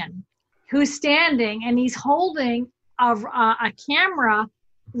alien who's standing and he's holding a camera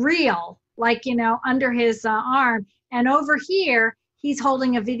reel, like under his arm, and over here he's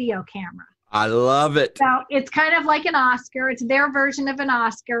holding a video camera. I love it. So it's kind of like an Oscar. It's their version of an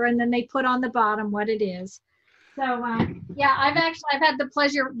Oscar, and then they put on the bottom what it is. So I've had the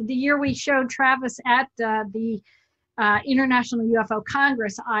pleasure. The year we showed Travis at the International UFO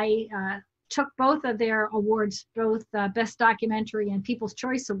Congress, I took both of their awards, both Best Documentary and People's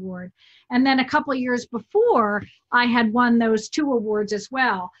Choice Award. And then a couple of years before, I had won those 2 awards as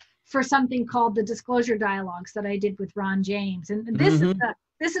well for something called the Disclosure Dialogues that I did with Ron James. And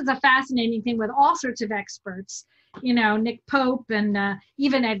this is a fascinating thing with all sorts of experts, Nick Pope and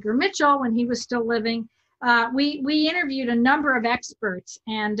even Edgar Mitchell when he was still living. We interviewed a number of experts,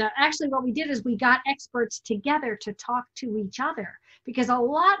 and actually what we did is we got experts together to talk to each other, because a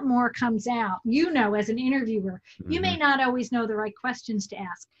lot more comes out. As an interviewer, you may not always know the right questions to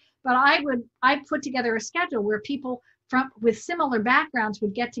ask, but I put together a schedule where people with similar backgrounds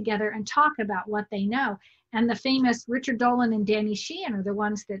would get together and talk about what they know. And the famous Richard Dolan and Danny Sheehan are the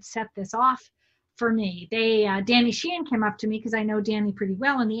ones that set this off for me. Danny Sheehan came up to me because I know Danny pretty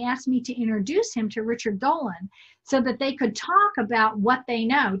well, and he asked me to introduce him to Richard Dolan so that they could talk about what they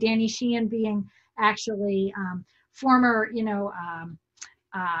know. Danny Sheehan being actually former,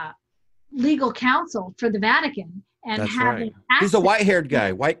 legal counsel for the Vatican. And that's right. He's a white-haired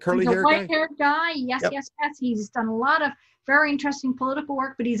guy, white curly-haired guy. White-haired guy, yes. He's done a lot of very interesting political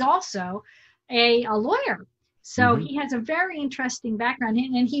work, but he's also a lawyer. So he has a very interesting background,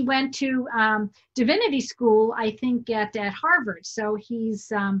 and he went to divinity school, I think, at Harvard. So he's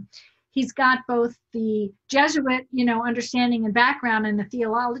got both the Jesuit, understanding and background and the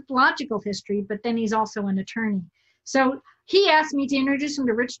theological history, but then he's also an attorney. So he asked me to introduce him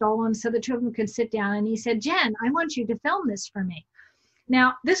to Rich Dolan so the 2 of them could sit down, and he said, "Jen, I want you to film this for me."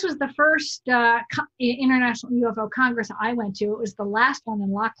 Now, this was the first International UFO Congress I went to. It was the last one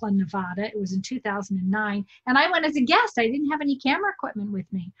in Laughlin, Nevada. It was in 2009. And I went as a guest. I didn't have any camera equipment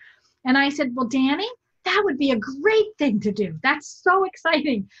with me. And I said, "Well, Danny, that would be a great thing to do. That's so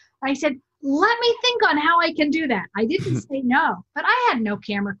exciting." I said, "Let me think on how I can do that." I didn't say no, but I had no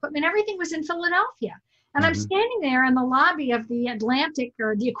camera equipment. Everything was in Philadelphia. And I'm standing there in the lobby of the Atlantic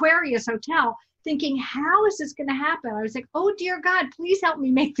or the Aquarius Hotel thinking, how is this going to happen? I was like, oh, dear God, please help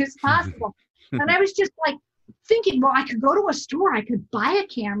me make this possible. And I was just like thinking, well, I could go to a store, I could buy a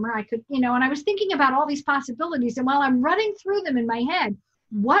camera, I could, and I was thinking about all these possibilities. And while I'm running through them in my head,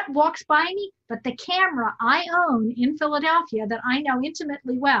 what walks by me but the camera I own in Philadelphia that I know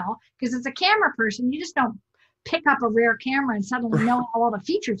intimately well, because as a camera person, you just don't pick up a rare camera and suddenly know how all the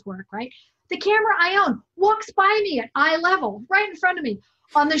features work, right? The camera I own walks by me at eye level, right in front of me,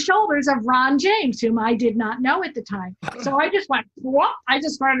 on the shoulders of Ron James, whom I did not know at the time. So I just went, whoop, I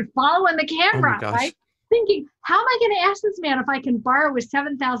just started following the camera, right? Thinking, how am I going to ask this man if I can borrow his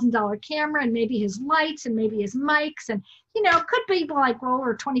 $7,000 camera and maybe his lights and maybe his mics and, it could be like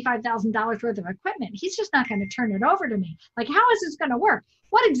over $25,000 worth of equipment. He's just not going to turn it over to me. Like, how is this going to work?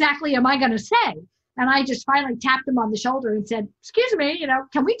 What exactly am I going to say? And I just finally tapped him on the shoulder and said, excuse me,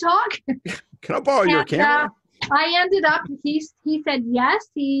 can we talk? Can I borrow your camera? I ended up, he said yes,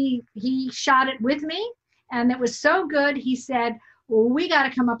 he shot it with me, and it was so good, he said, well, we got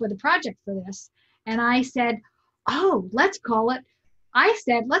to come up with a project for this. And I said, let's call it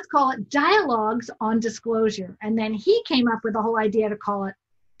Dialogues on Disclosure. And then he came up with the whole idea to call it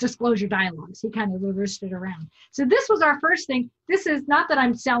disclosure dialogues. He kind of reversed it around. So this was our first thing. This is not that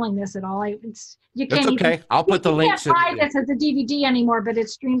I'm selling this at all. You can't. It's okay. I'll put the links in. You can't buy this as a DVD anymore, but it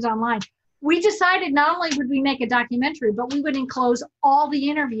streams online. We decided not only would we make a documentary, but we would enclose all the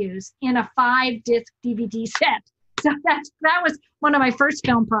interviews in a 5-disc DVD set. So that was one of my first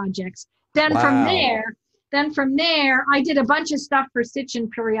film projects. Then from there, I did a bunch of stuff for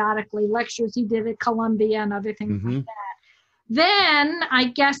Sitchin periodically, lectures he did at Columbia and other things like that. Then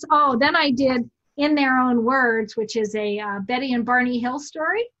I did In Their Own Words, which is a Betty and Barney Hill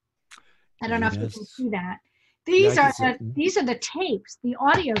story. I don't know if you can see that. These are the tapes, the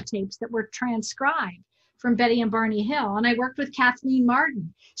audio tapes that were transcribed from Betty and Barney Hill. And I worked with Kathleen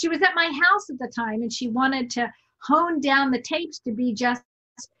Martin. She was at my house at the time, and she wanted to hone down the tapes to be just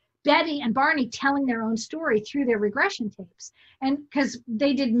Betty and Barney telling their own story through their regression tapes. And because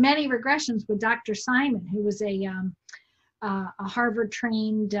they did many regressions with Dr. Simon, who was a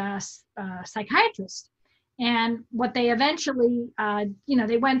Harvard-trained psychiatrist. And what they eventually,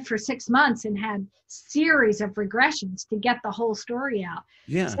 they went for 6 months and had series of regressions to get the whole story out.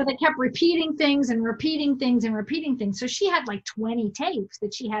 Yeah. So they kept repeating things and repeating things and repeating things. So she had like 20 tapes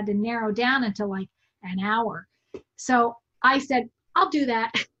that she had to narrow down into like an hour. So I said, I'll do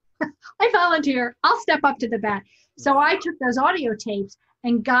that. I volunteer. I'll step up to the bat. So I took those audio tapes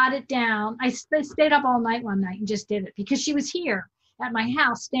and got it down. I stayed up all night one night and just did it because she was here at my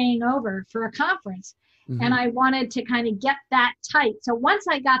house staying over for a conference. And I wanted to kind of get that tight. So once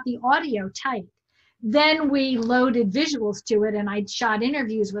I got the audio tight, then we loaded visuals to it, and I shot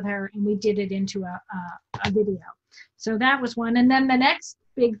interviews with her, and we did it into a video. So that was one. And then the next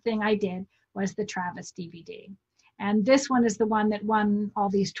big thing I did was the Travis DVD. And this one is the one that won all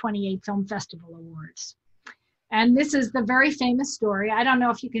these 28 film festival awards. And this is the very famous story. I don't know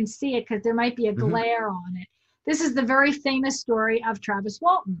if you can see it because there might be a glare on it. This is the very famous story of Travis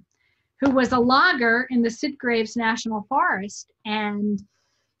Walton, who was a logger in the Sitgraves National Forest. And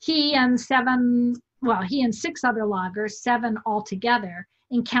he and 6 other loggers, 7 altogether,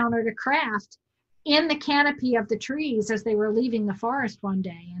 encountered a craft in the canopy of the trees as they were leaving the forest one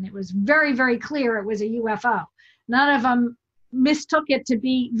day. And it was very, very clear it was a UFO. None of them mistook it to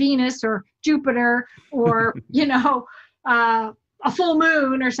be Venus or Jupiter or, a full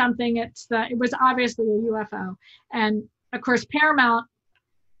moon or something. It was obviously a UFO. And of course, Paramount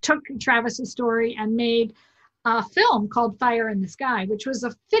took Travis's story and made a film called Fire in the Sky, which was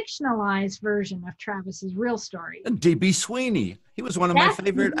a fictionalized version of Travis's real story. And D.B. Sweeney. He was one of my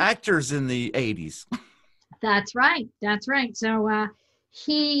favorite actors in the 80s. That's right. So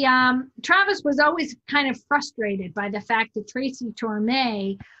Travis was always kind of frustrated by the fact that Tracy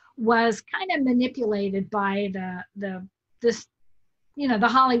Torme was kind of manipulated by the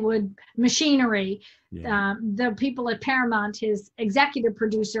Hollywood machinery. Yeah. The people at Paramount, his executive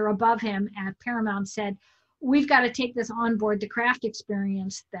producer above him at Paramount said, we've got to take this on board the craft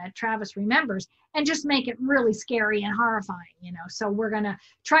experience that Travis remembers and just make it really scary and horrifying, So we're going to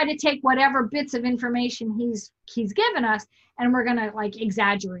try to take whatever bits of information he's given us and we're going to like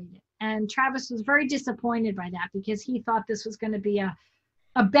exaggerate it. And Travis was very disappointed by that because he thought this was going to be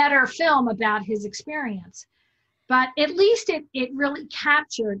a better film about his experience. But at least it really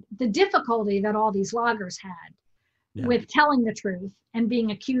captured the difficulty that all these loggers had with telling the truth and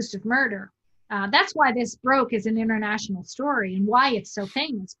being accused of murder. That's why this broke as an international story and why it's so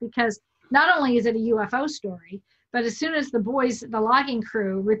famous, because not only is it a UFO story, but as soon as the logging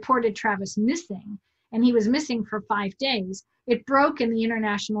crew reported Travis missing, and he was missing for 5 days, it broke in the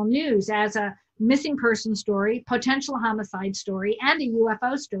international news as a missing person story, potential homicide story, and a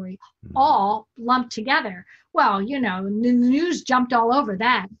UFO story, all lumped together. Well, the news jumped all over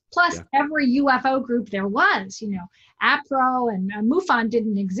that. Plus, every UFO group there was, APRO and MUFON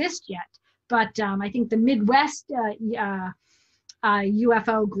didn't exist yet. But I think the Midwest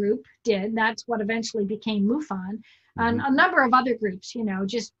UFO group did. That's what eventually became MUFON. And a number of other groups,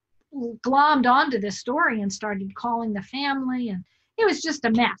 just glommed onto this story and started calling the family. And it was just a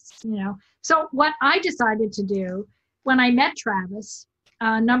mess, So what I decided to do when I met Travis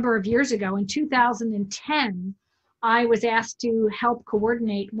a number of years ago in 2010, I was asked to help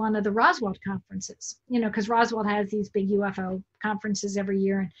coordinate one of the Roswell conferences, because Roswell has these big UFO conferences every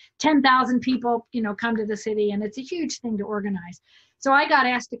year and 10,000 people, come to the city and it's a huge thing to organize. So I got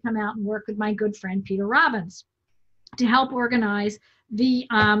asked to come out and work with my good friend, Peter Robbins, to help organize the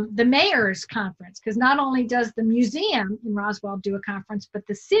mayor's conference, because not only does the museum in Roswell do a conference, but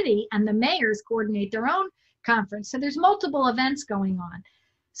the city and the mayors coordinate their own conference. So there's multiple events going on.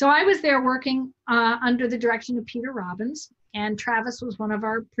 So I was there working under the direction of Peter Robbins, and Travis was one of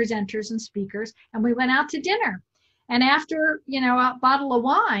our presenters and speakers, and we went out to dinner. And after, a bottle of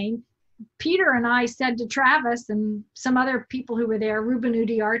wine, Peter and I said to Travis and some other people who were there, Ruben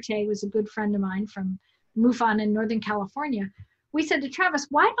Udiarte was a good friend of mine from MUFON in Northern California. We said to Travis,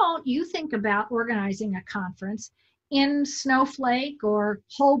 why don't you think about organizing a conference in Snowflake or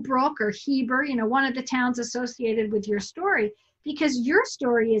Holbrook or Heber, one of the towns associated with your story, because your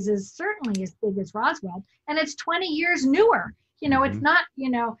story is certainly as big as Roswell, and it's 20 years newer. It's not,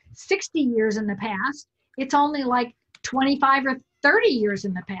 60 years in the past. It's only like 25 or 30 years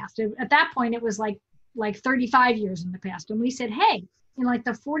in the past. At that point, it was like 35 years in the past. And we said, hey, like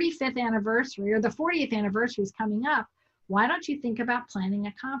the 45th anniversary or the 40th anniversary is coming up. Why don't you think about planning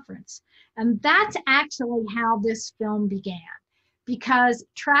a conference? And that's actually how this film began, because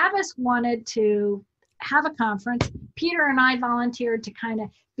Travis wanted to have a conference. Peter and I volunteered to kind of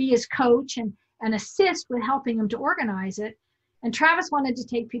be his coach and assist with helping him to organize it. And Travis wanted to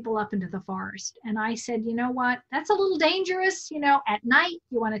take people up into the forest. And I said, you know what, that's a little dangerous. At night,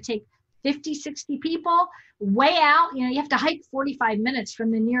 you want to take 50, 60 people way out. You have to hike 45 minutes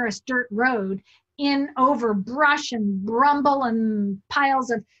from the nearest dirt road in over brush and bramble and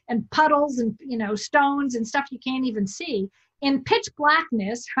piles of and puddles and stones and stuff you can't even see in pitch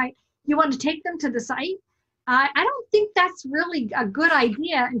blackness, right? You want to take them to the site. I don't think that's really a good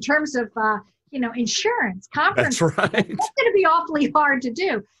idea in terms of insurance conference. That's right. That's going to be awfully hard to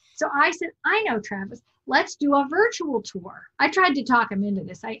do. So I said, I know, Travis, let's do a virtual tour. I tried to talk him into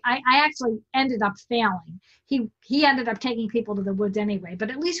this. I actually ended up failing. He ended up taking people to the woods anyway,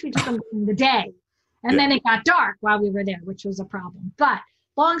 but at least we took them in the day. And then it got dark while we were there, which was a problem. But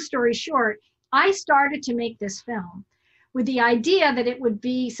long story short, I started to make this film with the idea that it would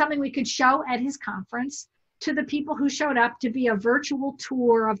be something we could show at his conference to the people who showed up, to be a virtual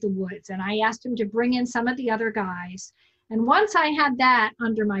tour of the woods. And I asked him to bring in some of the other guys. And once I had that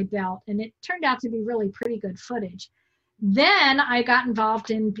under my belt, and it turned out to be really pretty good footage, then I got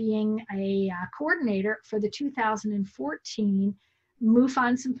involved in being a coordinator for the 2014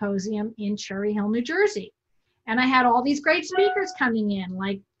 MUFON Symposium in Cherry Hill, New Jersey. And I had all these great speakers coming in,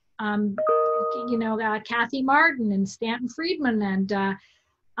 like, Kathy Martin and Stanton Friedman and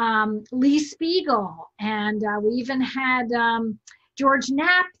Lee Spiegel. And we even had George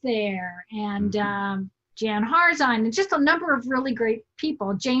Knapp there and Jan Harzine, and just a number of really great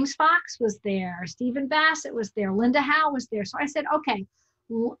people. James Fox was there. Stephen Bassett was there. Linda Howe was there. So I said, okay,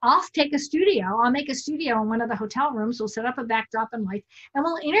 I'll take a studio. I'll make a studio in one of the hotel rooms. We'll set up a backdrop and lights, and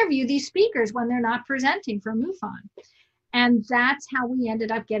we'll interview these speakers when they're not presenting for MUFON. And that's how we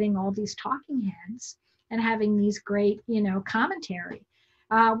ended up getting all these talking heads and having these great, commentary.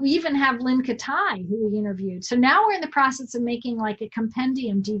 We even have Lynn Katai, who we interviewed. So now we're in the process of making like a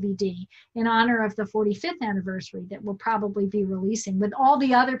compendium DVD in honor of the 45th anniversary that we'll probably be releasing with all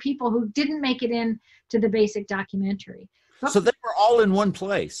the other people who didn't make it in to the basic documentary. So they were all in one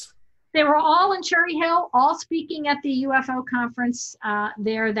place. They were all in Cherry Hill, all speaking at the UFO conference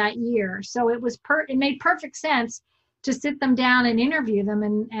there that year. So it was it made perfect sense to sit them down and interview them.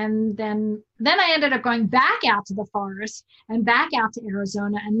 And then I ended up going back out to the forest and back out to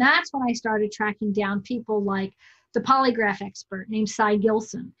Arizona. And that's when I started tracking down people like the polygraph expert named Cy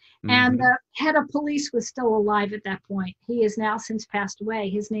Gilson. And the head of police was still alive at that point. He has now since passed away.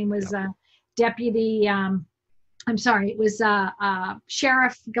 His name was Deputy, it was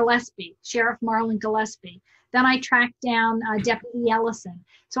Sheriff Gillespie, Sheriff Marlon Gillespie. Then I tracked down Deputy Ellison.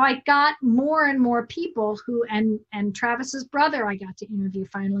 So I got more and more people who, and Travis's brother I got to interview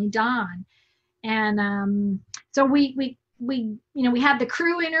finally, Don. And so we had the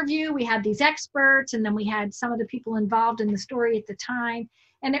crew interview, we had these experts, and then we had some of the people involved in the story at the time.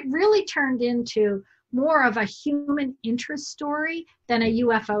 And it really turned into more of a human interest story than a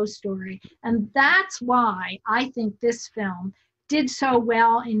UFO story. And that's why I think this film did so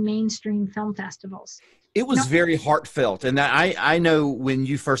well in mainstream film festivals. It was very heartfelt. And I know when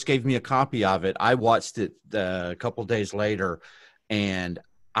you first gave me a copy of it, I watched it a couple days later, and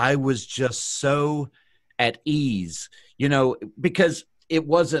I was just so at ease, because it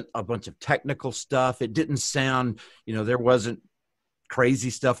wasn't a bunch of technical stuff. It didn't sound, there wasn't crazy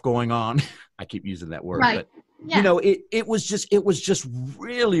stuff going on. I keep using that word, right. But it was just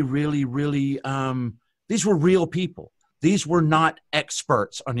really, really, really, these were real people. These were not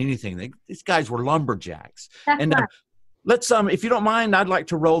experts on anything. These guys were lumberjacks. That's and right. Let's, if you don't mind, I'd like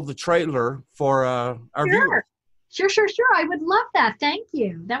to roll the trailer for our viewers. Sure. I would love that. Thank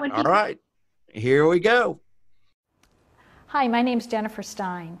you. That would be all right. Here we go. Hi, my name's Jennifer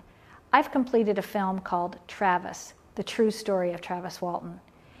Stein. I've completed a film called Travis, the true story of Travis Walton.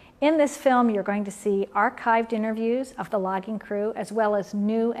 In this film, you're going to see archived interviews of the logging crew, as well as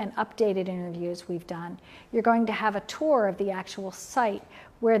new and updated interviews we've done. You're going to have a tour of the actual site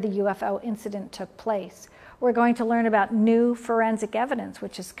where the UFO incident took place. We're going to learn about new forensic evidence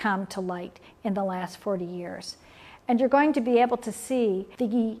which has come to light in the last 40 years. And you're going to be able to see the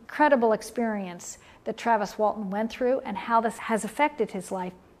incredible experience that Travis Walton went through and how this has affected his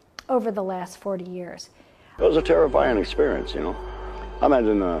life over the last 40 years. It was a terrifying experience, you know. I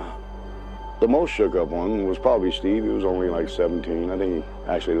imagine the most shook up one was probably Steve. He was only like 17. I think he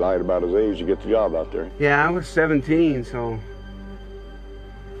actually lied about his age to get the job out there. Yeah, I was 17, so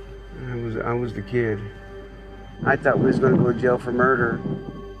I was the kid. I thought we was going to go to jail for murder.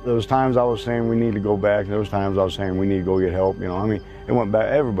 There was times I was saying we need to go back. There was times I was saying we need to go get help. You know, I mean, it went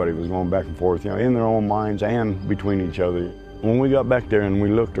back. Everybody was going back and forth, you know, in their own minds and between each other. When we got back there and we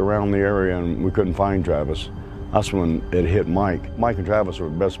looked around the area and we couldn't find Travis, that's when it hit Mike. Mike and Travis were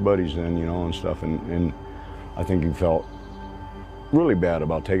best buddies then, you know, and stuff. And I think he felt really bad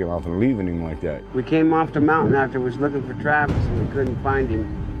about taking off and leaving him like that. We came off the mountain after we was looking for Travis and we couldn't find him.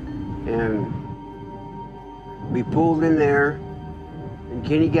 And we pulled in there and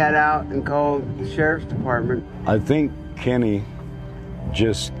Kenny got out and called the sheriff's department. I think Kenny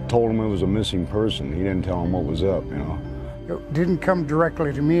just told him it was a missing person. He didn't tell him what was up, you know. It didn't come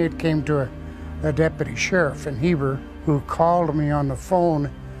directly to me. It came to a deputy sheriff in Heber who called me on the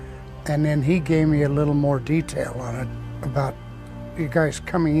phone, and then he gave me a little more detail on it about you guys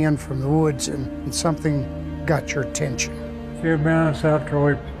coming in from the woods and something got your attention. A few minutes after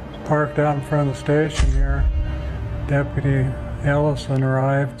we parked out in front of the station here, Deputy Ellison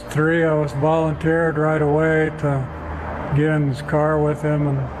arrived. Three of us volunteered right away to get in his car with him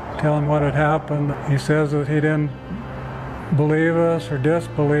and tell him what had happened. He says that he didn't believe us or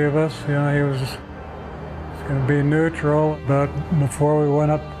disbelieve us. You know, he was going to be neutral. But before we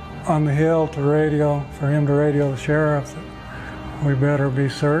went up on the hill to radio, for him to radio the sheriff, we better be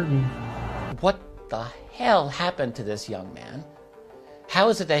certain. What the hell happened to this young man? How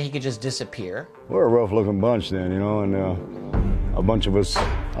is it that he could just disappear? We're a rough-looking bunch then, you know, and a bunch of us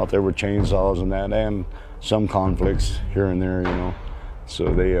out there with chainsaws and that, and some conflicts here and there, you know.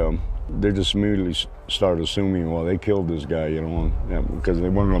 So they just immediately started assuming, well, they killed this guy, you know, because they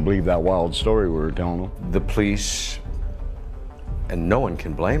weren't going to believe that wild story we were telling them. The police, and no one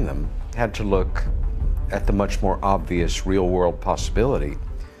can blame them, had to look at the much more obvious real-world possibility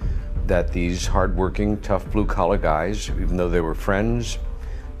that these hardworking, tough blue-collar guys, even though they were friends,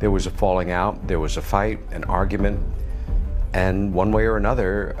 there was a falling out, there was a fight, an argument, and one way or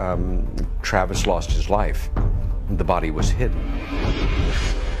another, Travis lost his life. The body was hidden.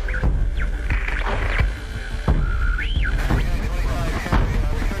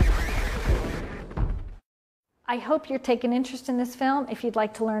 I hope you're taking interest in this film. If you'd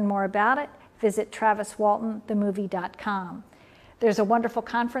like to learn more about it, visit TravisWaltonTheMovie.com. There's a wonderful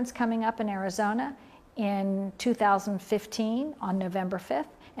conference coming up in Arizona in 2015 on November 5th.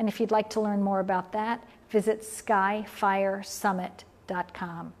 And if you'd like to learn more about that, visit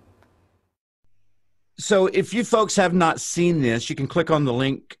SkyFireSummit.com. So if you folks have not seen this, you can click on the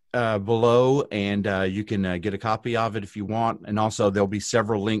link below and you can get a copy of it if you want. And also there'll be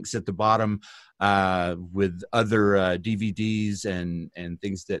several links at the bottom with other DVDs and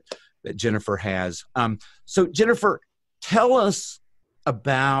things that Jennifer has. So Jennifer, tell us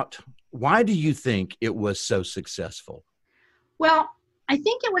about, why do you think it was so successful? Well, I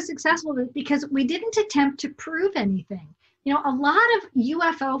think it was successful because we didn't attempt to prove anything. You know, a lot of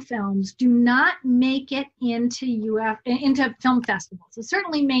UFO films do not make it into film festivals, so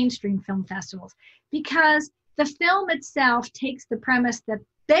certainly mainstream film festivals, because the film itself takes the premise that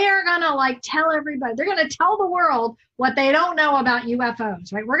they are going to tell everybody, they're going to tell the world what they don't know about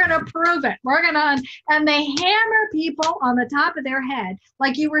UFOs, right? We're going to prove it. And they hammer people on the top of their head,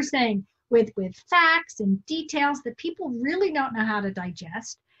 like you were saying, with facts and details that people really don't know how to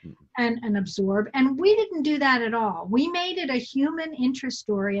digest and absorb. And we didn't do that at all. We made it a human interest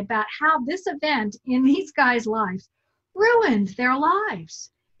story about how this event in these guys' lives ruined their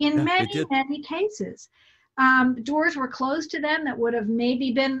lives in many cases. Doors were closed to them that would have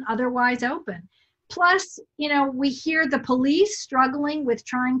maybe been otherwise open. Plus, you know, we hear the police struggling with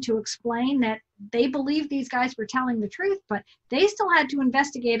trying to explain that they believe these guys were telling the truth, but they still had to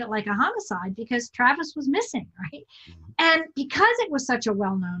investigate it like a homicide because Travis was missing, right? And because it was such a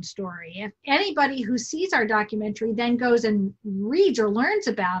well-known story, if anybody who sees our documentary then goes and reads or learns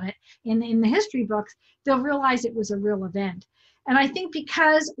about it in the history books, they'll realize it was a real event. And I think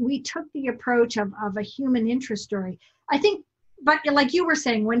because we took the approach of a human interest story, I think, but like you were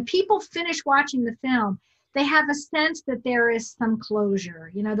saying, when people finish watching the film, they have a sense that there is some closure.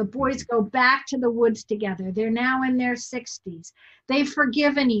 You know, the boys go back to the woods together. They're now in their 60s. They've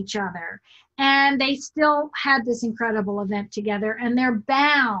forgiven each other, and they still had this incredible event together, and they're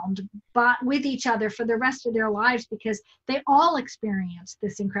bound with each other for the rest of their lives because they all experienced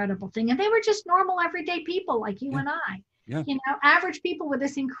this incredible thing. And they were just normal, everyday people like you and I, you know, average people with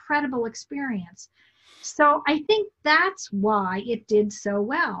this incredible experience. So I think that's why it did so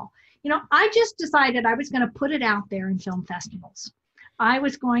well. You know, I just decided I was going to put it out there in film festivals. I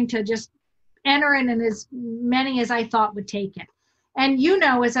was going to just enter it in as many as I thought would take it. And you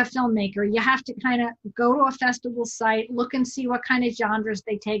know, as a filmmaker, you have to kind of go to a festival site, look and see what kind of genres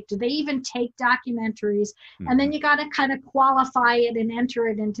they take. Do they even take documentaries? And then you got to kind of qualify it and enter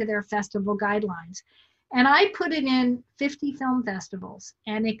it into their festival guidelines. And I put it in 50 film festivals,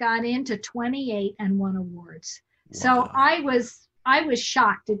 and it got into 28 and won awards. Wow. So I was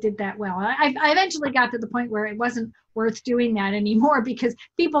shocked it did that well. I eventually got to the point where it wasn't worth doing that anymore because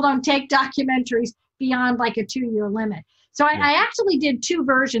people don't take documentaries beyond like a 2-year limit. So I actually did 2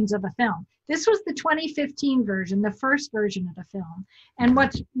 versions of a film. This was the 2015 version, the first version of the film. And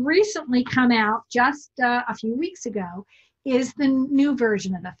what's recently come out just a few weeks ago is the new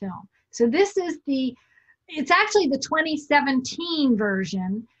version of the film. So this is it's actually the 2017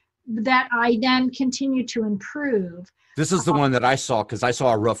 version that I then continue to improve. This is the one that I saw because I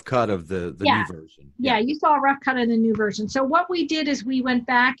saw a rough cut of the new version. Yeah, you saw a rough cut of the new version. So what we did is we went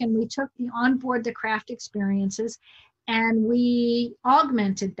back and we took the onboard the craft experiences and we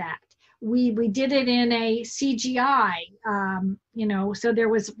augmented that. We did it in a CGI, you know, so there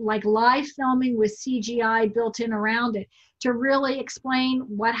was like live filming with CGI built in around it to really explain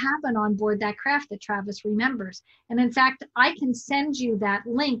what happened on board that craft that Travis remembers. And in fact, I can send you that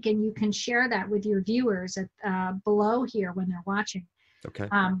link and you can share that with your viewers at, below here when they're watching. Okay.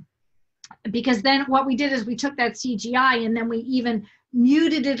 Because then what we did is we took that CGI and then we even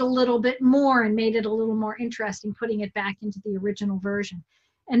muted it a little bit more and made it a little more interesting, putting it back into the original version.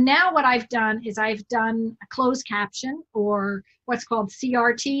 And now what I've done is I've done a closed caption or what's called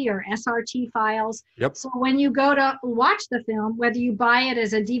CRT or SRT files. Yep. So when you go to watch the film, whether you buy it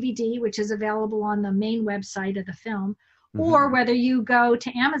as a DVD, which is available on the main website of the film, or whether you go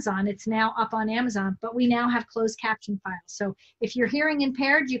to Amazon, it's now up on Amazon, but we now have closed caption files. So if you're hearing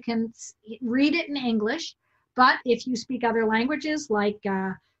impaired, you can read it in English, but if you speak other languages like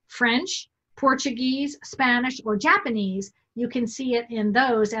French, Portuguese, Spanish, or Japanese, you can see it in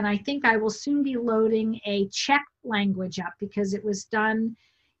those. And I think I will soon be loading a Czech language up because it was done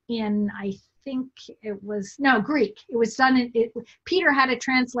in, I think it was, no, Greek. It was done in, Peter had it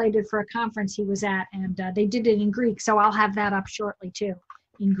translated for a conference he was at, and they did it in Greek. So I'll have that up shortly too,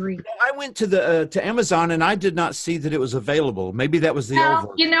 in Greek. I went to Amazon and I did not see that it was available. Maybe that was the old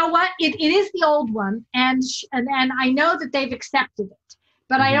one. You know what? It is the old one. And I know that they've accepted it.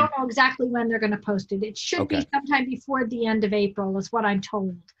 But I don't know exactly when they're going to post it. It should be sometime before the end of April is what I'm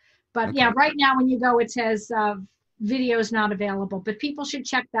told. But yeah, right now when you go, it says videos not available. But people should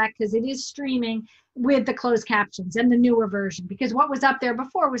check that because it is streaming with the closed captions and the newer version. Because what was up there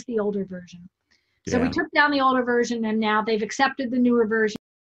before was the older version. So we took down the older version and now they've accepted the newer version.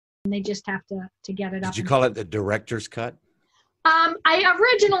 And they just have to get it up. Did you call it the director's cut?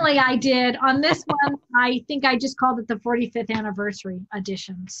 Originally I did. On this one, I think I just called it the 45th anniversary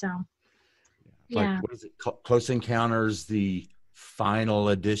edition. So, yeah. Like, what is it? Close Encounters, the final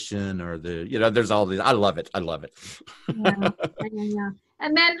edition, or the, you know, there's all these. I love it. I love it. Yeah.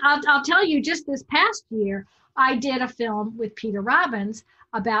 And then I'll tell you, just this past year, I did a film with Peter Robbins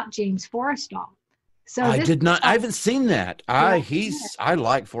about James Forrestal. So I haven't seen that. I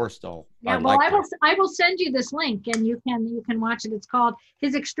like Forrestal. Yeah, I will send you this link and you can watch it. It's called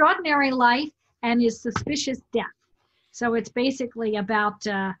His Extraordinary Life and His Suspicious Death. So it's basically about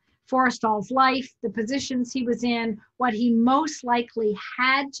Forrestal's life, the positions he was in, what he most likely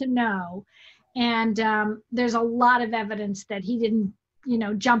had to know. And there's a lot of evidence that he didn't, you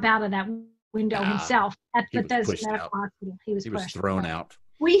know, jump out of that window himself at Bethesda Medical Hospital. He was thrown out.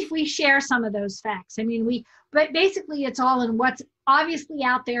 We share some of those facts. I mean, but basically it's all in what's obviously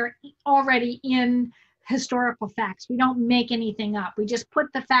out there already in historical facts. We don't make anything up. We just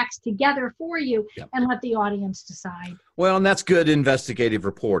put the facts together for you and let the audience decide. Well, and that's good investigative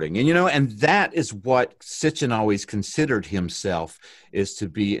reporting. And, you know, and that is what Sitchin always considered himself, is to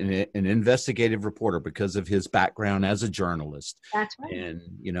be an investigative reporter because of his background as a journalist. That's right. And,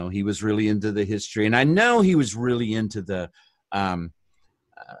 you know, he was really into the history. And I know he was really into the,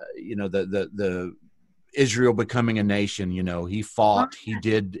 you know, the Israel becoming a nation. You know, he fought, he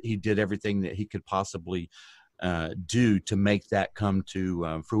did everything that he could possibly do to make that come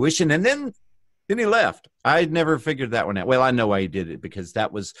to fruition. And then Then he left. I never figured that one out. Well, I know why he did it, because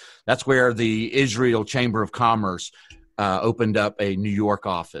that's where the Israel Chamber of Commerce opened up a New York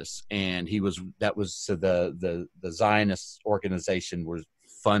office, and so the Zionist organization was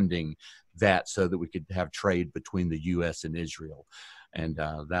funding that so that we could have trade between the U.S. and Israel, and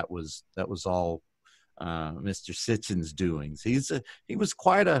that was all Mr. Sitchin's doings. He was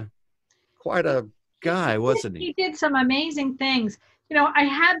quite a guy, wasn't he? He did some amazing things. You know, I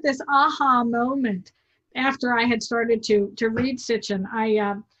had this aha moment after I had started to read Sitchin.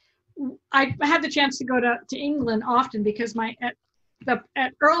 I had the chance to go to England often because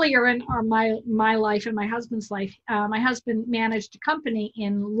earlier in my life and my husband's life, my husband managed a company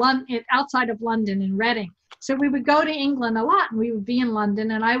in London, outside of London in Reading. So we would go to England a lot, and we would be in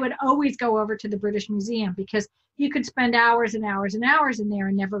London, and I would always go over to the British Museum because you could spend hours and hours and hours in there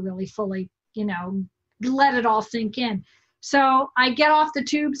and never really fully, let it all sink in. So I get off the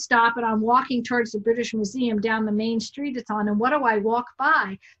tube stop and I'm walking towards the British Museum down the main street it's on. And what do I walk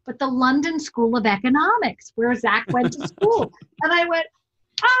by? But the London School of Economics, where Zach went to school. And I went,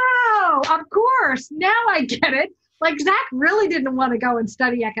 oh, of course. Now I get it. Like, Zach really didn't want to go and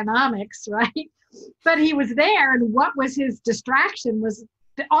study economics, right? But he was there. And what was his distraction was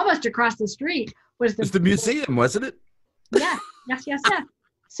almost across the street was the museum, wasn't it? Yeah. Yes.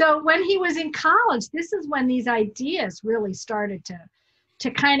 So when he was in college, this is when these ideas really started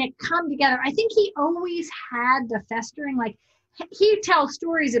to kind of come together. I think he always had the festering, like he tells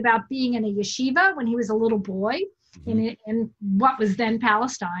stories about being in a yeshiva when he was a little boy in what was then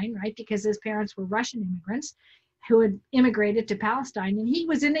Palestine, right? Because his parents were Russian immigrants who had immigrated to Palestine. And he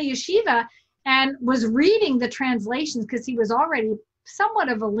was in a yeshiva and was reading the translations because he was already somewhat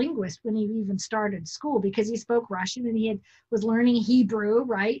of a linguist when he even started school, because he spoke Russian and was learning Hebrew,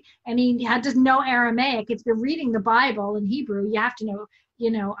 right? And he had to know Aramaic. If you're reading the Bible in Hebrew, you have to know,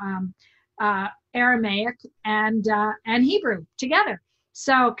 Aramaic and Hebrew together.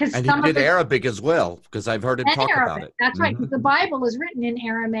 So, because he did Arabic as well, because I've heard him talk about it. That's right. The Bible is written in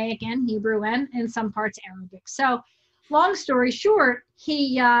Aramaic and Hebrew and in some parts Arabic. So, long story short,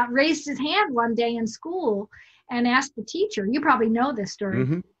 he raised his hand one day in school and asked the teacher, you probably know this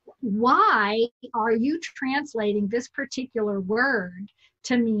story, why are you translating this particular word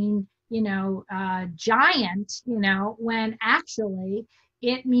to mean, giant, when actually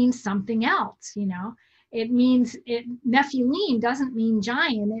it means something else, It means, Nephilim doesn't mean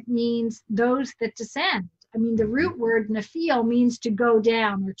giant, it means those that descend. I mean, the root word nephil means to go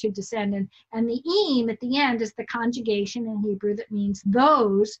down or to descend. And the im at the end is the conjugation in Hebrew that means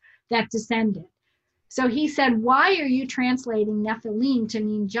those that descended. So he said, why are you translating Nephilim to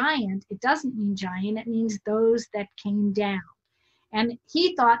mean giant? It doesn't mean giant, it means those that came down. And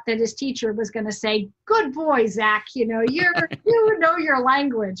he thought that his teacher was going to say, good boy, Zach, you know your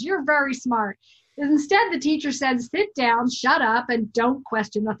language, you're very smart. Instead, the teacher said, sit down, shut up, and don't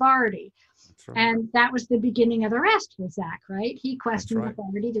question authority. Right. And that was the beginning of the rest for Zach, right? He questioned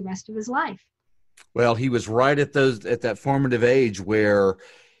authority the rest of his life. Well, he was right at that formative age where,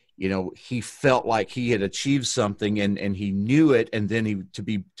 he felt like he had achieved something and he knew it, and then to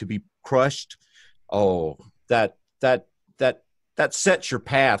be crushed. Oh, that sets your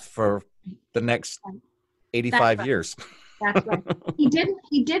path for the next 85 years. That's right. He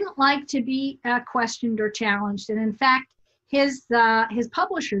didn't like to be questioned or challenged, and in fact, his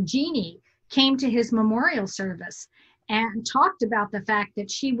publisher Jeannie came to his memorial service and talked about the fact that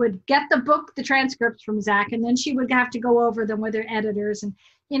she would get the transcripts from Zach, and then she would have to go over them with her editors, and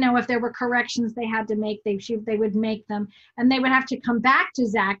if there were corrections they had to make, they would make them, and they would have to come back to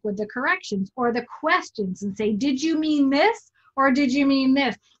Zach with the corrections or the questions and say, did you mean this or did you mean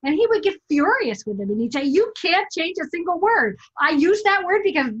this? And he would get furious with him, and he'd say, you can't change a single word. I used that word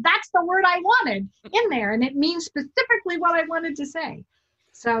because that's the word I wanted in there, and it means specifically what I wanted to say.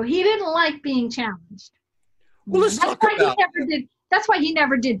 So he didn't like being challenged. Well, let's talk about. That's why he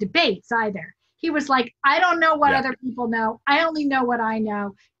never did debates either. He was like, I don't know what other people know. I only know what I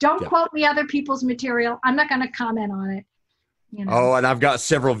know. Don't quote me other people's material. I'm not going to comment on it. Oh, and I've got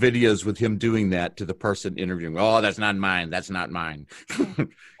several videos with him doing that to the person interviewing. Oh, that's not mine. That's not mine.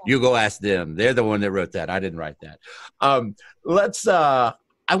 You go ask them. They're the one that wrote that. I didn't write that. I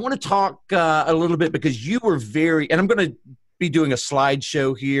want to talk a little bit, because you were and I'm going to be doing a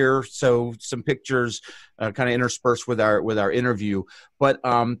slideshow here, so some pictures kind of interspersed with our interview. But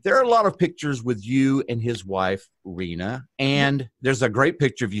there are a lot of pictures with you and his wife, Rena, and there's a great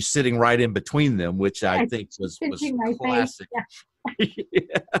picture of you sitting right in between them, which I think was classic. Yeah.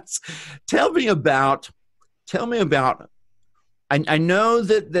 Yes. Tell me about. I know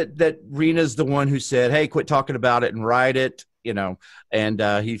that Rena's the one who said, "Hey, quit talking about it and write it." you know, and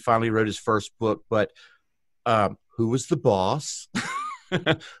he finally wrote his first book. But who was the boss?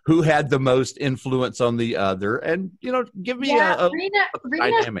 Who had the most influence on the other? And, you know, give me a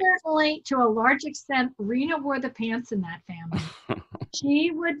Rena certainly, to a large extent, Rena wore the pants in that family.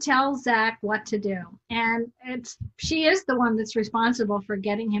 She would tell Zach what to do. And she is the one that's responsible for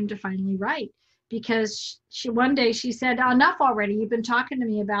getting him to finally write. Because one day she said, enough already. You've been talking to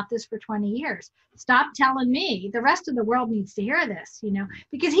me about this for 20 years. Stop telling me. The rest of the world needs to hear this, you know,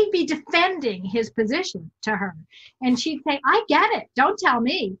 because he'd be defending his position to her. And she'd say, I get it. Don't tell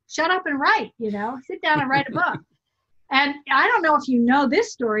me. Shut up and write, you know, sit down and write a book. And I don't know if you know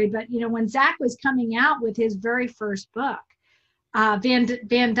this story, but, you know, when Zach was coming out with his very first book,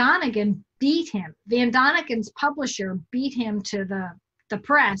 Van Donegan beat him. Van Donegan's publisher beat him to the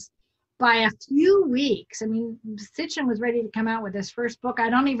press by a few weeks. I mean, Sitchin was ready to come out with his first book. I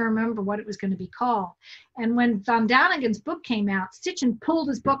don't even remember what it was going to be called. And when Van Donegan's book came out, Sitchin pulled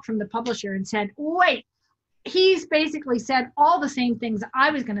his book from the publisher and said, wait, he's basically said all the same things I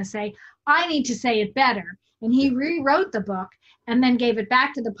was going to say. I need to say it better. And he rewrote the book and then gave it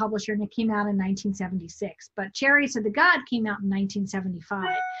back to the publisher, and it came out in 1976. But Chariots of the God came out in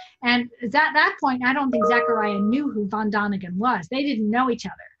 1975. And at that point, I don't think Zachariah knew who Van Donegan was. They didn't know each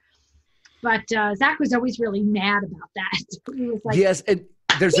other. But Zach was always really mad about that. He was like, yes, and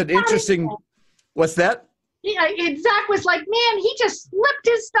there's an interesting, what's that? Yeah, and Zach was like, man, he just slipped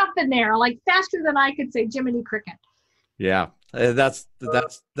his stuff in there, like faster than I could say Jiminy Cricket. Yeah, that's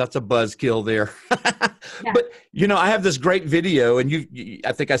a buzzkill there. Yeah. But, you know, I have this great video, and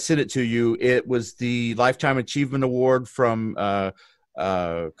I think I sent it to you. It was the Lifetime Achievement Award from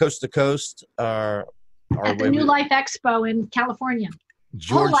Coast to Coast. At the New Life Expo in California.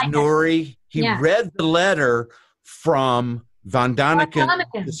 George Norrie, he read the letter from Van Donegan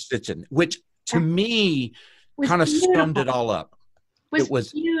to Sitchin, which to me kind of summed it all up. It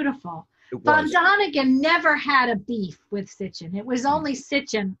was beautiful. Van Donegan never had a beef with Sitchin. It was only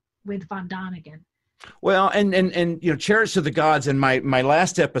Sitchin with Van Donegan. Well, and you know, Chariots of the Gods, in my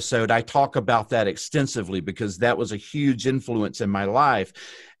last episode, I talk about that extensively because that was a huge influence in my life.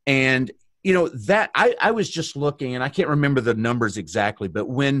 And you know, that I was just looking, and I can't remember the numbers exactly, but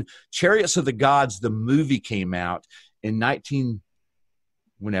when Chariots of the Gods, the movie, came out in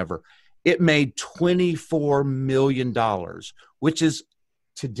it made $24 million, which is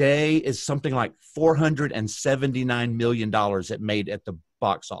today is something like $479 million it made at the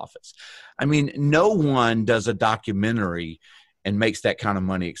box office. I mean, no one does a documentary and makes that kind of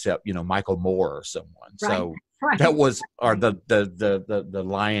money except, you know, Michael Moore or someone. Right. So right. That was, or the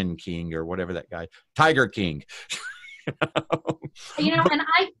Lion King or whatever that guy, Tiger King. You know, and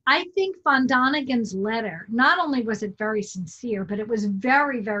I think Van Donegan's letter, not only was it very sincere, but it was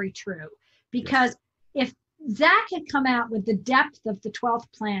very, very true. Because if Zach had come out with the depth of the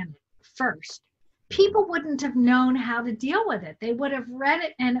 12th planet first, people wouldn't have known how to deal with it. They would have read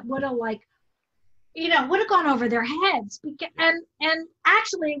it and it would have would have gone over their heads. And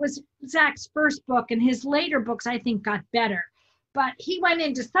actually it was Zach's first book, and his later books I think got better. But he went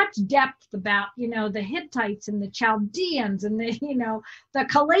into such depth about, you know, the Hittites and the Chaldeans and the, you know, the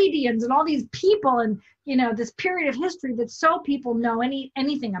Caladians and all these people and, you know, this period of history that so people know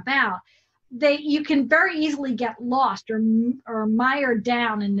anything about. You can very easily get lost or mired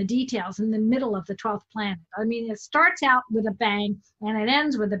down in the details in the middle of the 12th planet. I mean, it starts out with a bang and it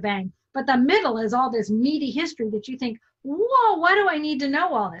ends with a bang. But the middle is all this meaty history that you think, whoa, why do I need to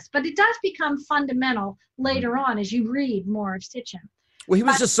know all this? But it does become fundamental later on as you read more of Sitchin. Well, he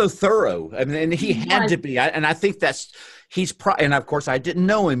was just so thorough. I mean, and he had to be. And I think and of course I didn't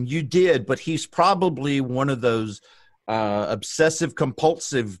know him. You did, but he's probably one of those obsessive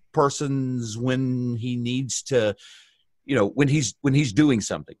compulsive persons when he needs to, you know, when he's doing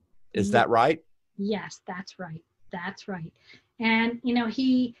something. Is that right? Yes, that's right. That's right. And, you know,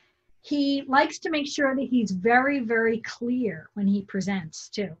 he likes to make sure that he's very, very clear when he presents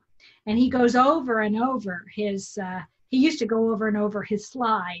too. And he goes over and over he used to go over and over his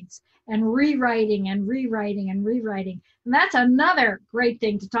slides and rewriting and rewriting and rewriting. And that's another great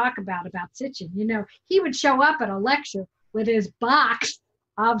thing to talk about Sitchin. You know, he would show up at a lecture with his box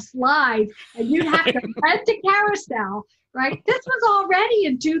of slides and you'd have to rent a carousel, right? This was already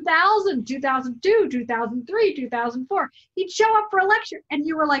in 2000, 2002, 2003, 2004. He'd show up for a lecture and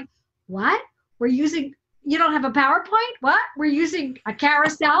you were like, what? You don't have a PowerPoint? What? We're using a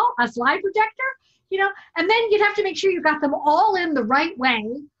carousel, a slide projector? You know, and then you'd have to make sure you got them all in the right way.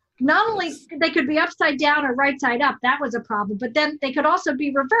 Not only they could be upside down or right side up, that was a problem, but then they could also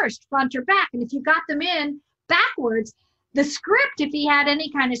be reversed, front or back. And if you got them in backwards, The script, if he had any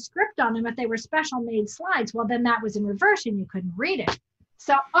kind of script on him, if they were special made slides, well, then that was in reverse and you couldn't read it.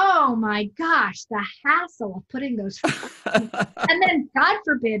 So, oh my gosh, the hassle of putting those. And then, God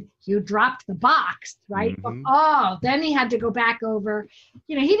forbid, you dropped the box, right? Mm-hmm. Oh, then he had to go back over.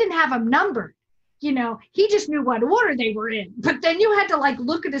 You know, he didn't have them numbered. You know, he just knew what order they were in. But then you had to like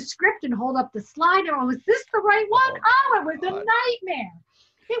look at the script and hold up the slide. Oh, was this the right one? Oh, it was a nightmare.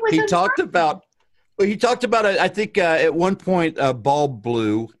 It was. He talked about. Well, he talked about it. I think at one point a bulb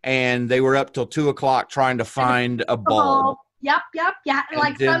blew, and they were up till 2 o'clock trying to find a bulb. Yep. Yeah. And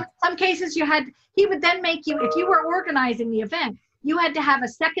like then, some cases he would then make you, if you were organizing the event, you had to have a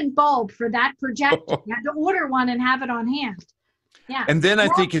second bulb for that projector. You had to order one and have it on hand. Yeah. And then I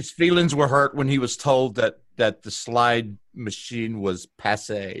think his feelings were hurt when he was told that the slide machine was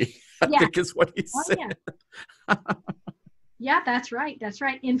passé. I think is what he said. Yeah, that's right. That's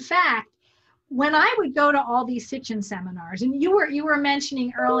right. In fact, when I would go to all these Sitchin seminars, and you were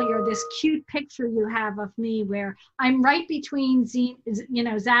mentioning earlier this cute picture you have of me where I'm right between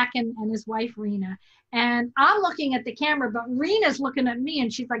Zach and his wife Rena, and I'm looking at the camera, but Rena's looking at me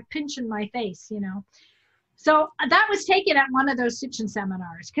and she's like pinching my face, you know. So that was taken at one of those Sitchin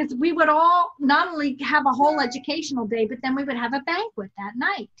seminars, because we would all not only have a whole educational day, but then we would have a banquet that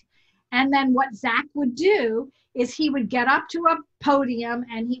night. And then what Zach would do is he would get up to a podium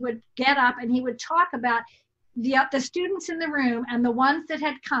and he would get up and he would talk about the students in the room and the ones that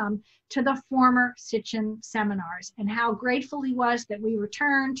had come to the former Sitchin seminars and how grateful he was that we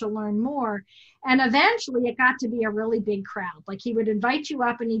returned to learn more. And eventually it got to be a really big crowd. Like he would invite you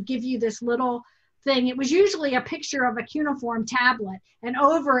up and he'd give you this little thing. It was usually a picture of a cuneiform tablet, and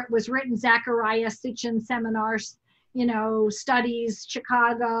over it was written Zachariah Sitchin Seminars, you know, studies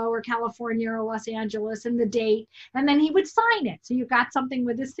Chicago or California or Los Angeles and the date, and then he would sign it. So you got something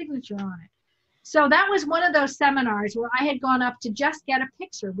with his signature on it. So that was one of those seminars where I had gone up to just get a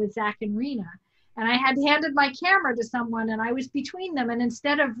picture with Zach and Rena. And I had handed my camera to someone and I was between them. And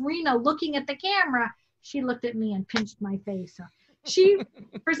instead of Rena looking at the camera, she looked at me and pinched my face. So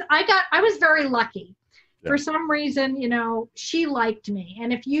I was very lucky. Yeah. For some reason, you know, she liked me.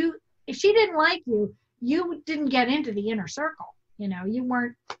 And if she didn't like you, you didn't get into the inner circle. You know, you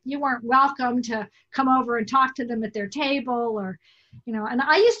weren't welcome to come over and talk to them at their table, or, you know. And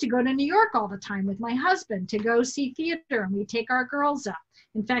I used to go to New York all the time with my husband to go see theater, and we'd take our girls up.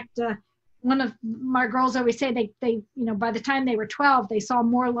 In fact, one of my girls always say they you know, by the time they were 12, they saw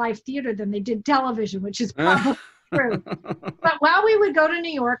more live theater than they did television, which is probably true. But while we would go to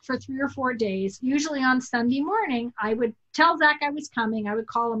New York for 3 or 4 days, usually on Sunday morning, I would tell Zach I was coming. I would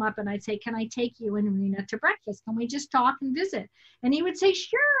call him up and I'd say, can I take you and Rena to breakfast? Can we just talk and visit? And he would say,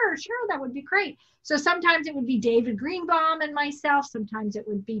 sure, that would be great. So sometimes it would be David Greenbaum and myself. Sometimes it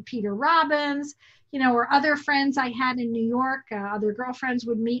would be Peter Robbins, you know, or other friends I had in New York. Other girlfriends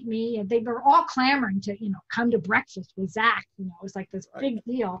would meet me, and they were all clamoring to, you know, come to breakfast with Zach. You know, it was like this big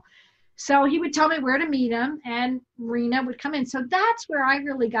deal. So he would tell me where to meet him, and Rena would come in. So that's where I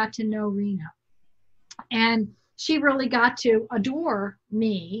really got to know Rena. And she really got to adore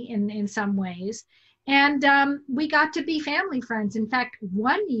me in some ways. And we got to be family friends. In fact,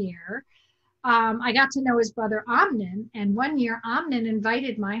 one year, I got to know his brother Amnon. And one year, Amnon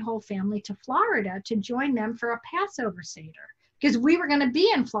invited my whole family to Florida to join them for a Passover Seder, because we were going to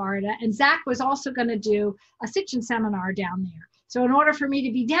be in Florida. And Zach was also going to do a Sitchin seminar down there. So in order for me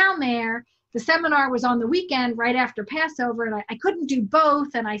to be down there, the seminar was on the weekend right after Passover, and I couldn't do both.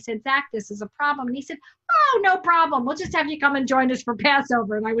 And I said, Zach, this is a problem. And he said, oh, no problem. We'll just have you come and join us for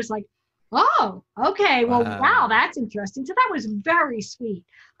Passover. And I was like, oh, okay. Well, wow, that's interesting. So that was very sweet.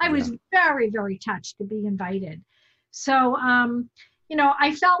 I was very, very touched to be invited. So, you know,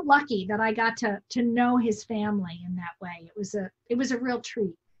 I felt lucky that I got to know his family in that way. It was a real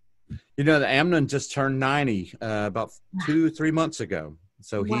treat. You know, the Amnon just turned 90 about 2-3 months ago.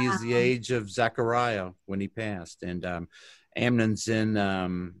 So he's the age of Zachariah when he passed. And Amnon's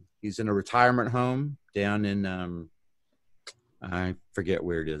he's in a retirement home down in, I forget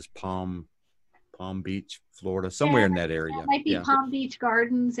where it is, Palm Beach, Florida, somewhere in that area. It might be Palm Beach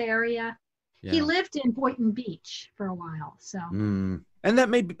Gardens area. Yeah. He lived in Boynton Beach for a while. So. And that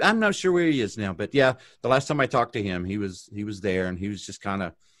may be, I'm not sure where he is now, but yeah, the last time I talked to him, he was there, and he was just kind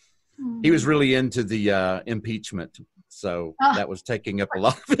of, he was really into the impeachment. So that was taking up a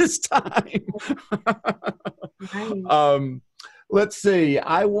lot of his time. Let's see.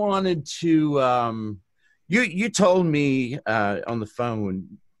 I wanted to, you told me on the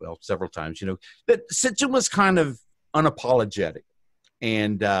phone, well, several times, you know, that Sitchin was kind of unapologetic.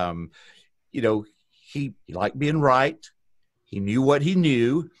 And, you know, he liked being right. He knew what he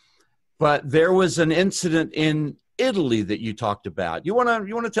knew. But there was an incident in Italy that you talked about. You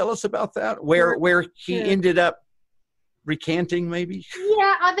wanna tell us about that? Where he ended up recanting, maybe?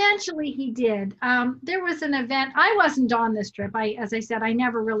 Yeah, eventually he did. There was an event. I wasn't on this trip. As I said, I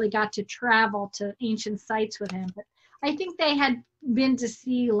never really got to travel to ancient sites with him. But I think they had been to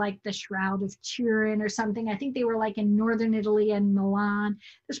see like the Shroud of Turin or something. I think they were like in northern Italy and Milan.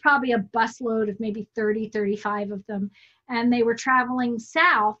 There's probably a busload of maybe 30, 35 of them. And they were traveling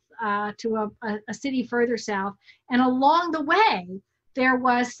south to a city further south. And along the way, there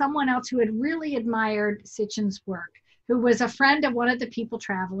was someone else who had really admired Sitchin's work, who was a friend of one of the people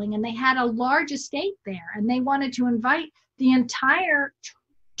traveling, and they had a large estate there, and they wanted to invite the entire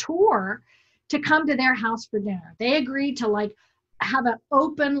tour to come to their house for dinner. They agreed to like have an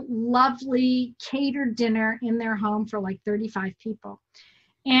open, lovely, catered dinner in their home for like 35 people.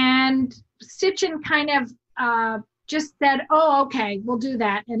 And Sitchin kind of just said, oh, okay, we'll do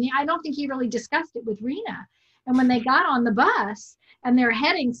that. And I don't think he really discussed it with Rena. And when they got on the bus and they're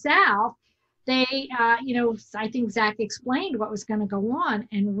heading south, they, I think Zach explained what was going to go on,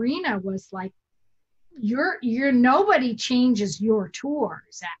 and Rena was like, "You're nobody changes your tour,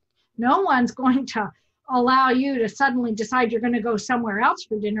 Zach. No one's going to allow you to suddenly decide you're going to go somewhere else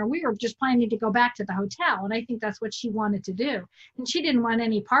for dinner. We were just planning to go back to the hotel." And I think that's what she wanted to do, and she didn't want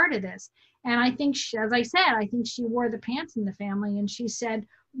any part of this. And I think, as I said, I think she wore the pants in the family, and she said,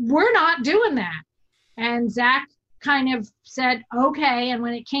 "We're not doing that." And Zach kind of said, "Okay." And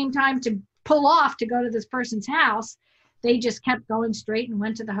when it came time to pull off to go to this person's house, they just kept going straight and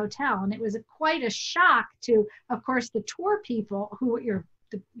went to the hotel. And it was quite a shock to, of course, the tour people who were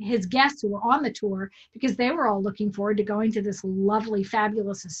his guests who were on the tour, because they were all looking forward to going to this lovely,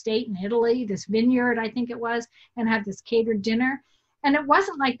 fabulous estate in Italy, this vineyard, I think it was, and have this catered dinner. And it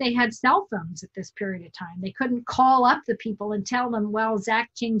wasn't like they had cell phones at this period of time. They couldn't call up the people and tell them, well,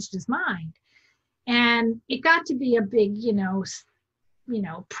 Zach changed his mind. And it got to be a big,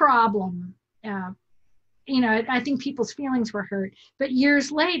 problem. I think people's feelings were hurt. But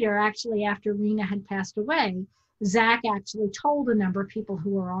years later, actually, after Rena had passed away, Zach actually told a number of people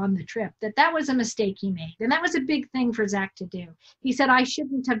who were on the trip that was a mistake he made. And that was a big thing for Zach to do. He said, I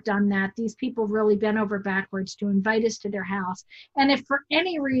shouldn't have done that. These people really bent over backwards to invite us to their house. And if for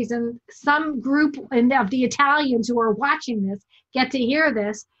any reason some group of the Italians who are watching this get to hear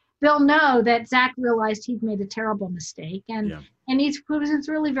this, they'll know that Zach realized he'd made a terrible mistake. And he was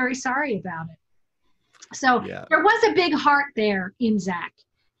really very sorry about it. So there was a big heart there in Zach.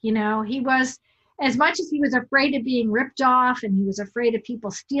 He was, as much as he was afraid of being ripped off, and he was afraid of people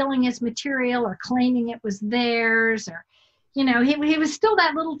stealing his material or claiming it was theirs, or, he was still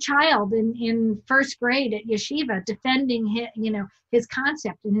that little child in first grade at yeshiva defending his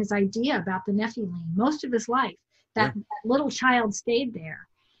concept and his idea about the Nephilim most of his life. That little child stayed there.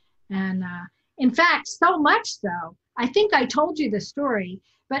 And in fact, so much so, I think I told you the story,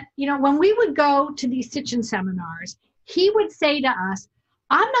 but when we would go to these Sitchin seminars, he would say to us,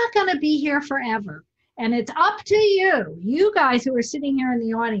 I'm not going to be here forever. And it's up to you. You guys who are sitting here in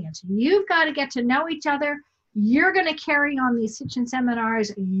the audience, you've got to get to know each other. You're going to carry on these Sitchin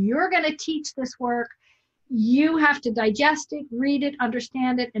seminars. You're going to teach this work. You have to digest it, read it,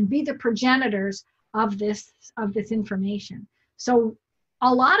 understand it, and be the progenitors of this information. So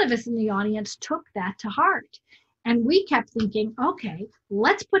a lot of us in the audience took that to heart. And we kept thinking, okay,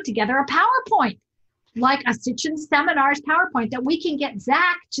 let's put together a PowerPoint, like a Sitchin Seminars PowerPoint that we can get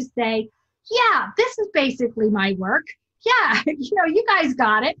Zach to say, yeah, this is basically my work. Yeah, you guys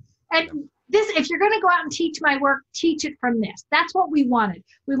got it. And this, if you're going to go out and teach my work, teach it from this. That's what we wanted.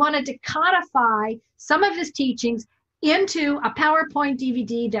 We wanted to codify some of his teachings into a PowerPoint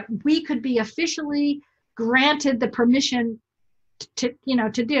DVD that we could be officially granted the permission to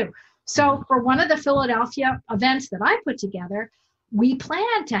do. So for one of the Philadelphia events that I put together, we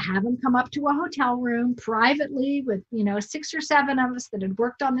planned to have him come up to a hotel room privately with, 6 or 7 of us that had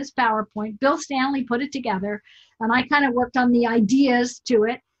worked on this PowerPoint. Bill Stanley put it together, and I kind of worked on the ideas to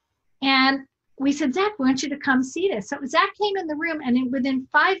it. And we said, Zach, we want you to come see this. So Zach came in the room, and within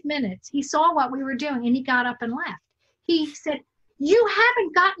 5 minutes, he saw what we were doing, and he got up and left. He said, you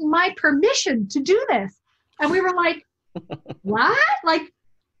haven't gotten my permission to do this. And we were like, what? Like,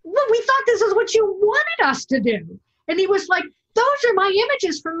 well, we thought this is what you wanted us to do. And he was like, those are my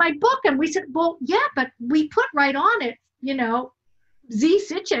images from my book. And we said, well, yeah, but we put right on it, Z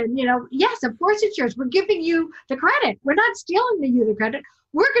Sitchin, yes, of course it's yours. We're giving you the credit. We're not stealing you the credit.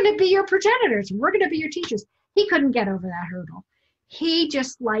 We're going to be your progenitors. We're going to be your teachers. He couldn't get over that hurdle. He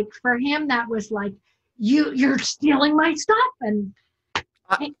just for him, that was like, you're stealing my stuff. And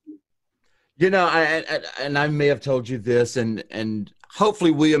and I may have told you this, and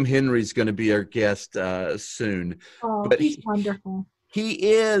hopefully William Henry's going to be our guest soon. Oh, but he's wonderful.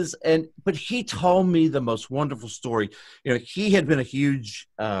 He is, but he told me the most wonderful story. You know, he had been a huge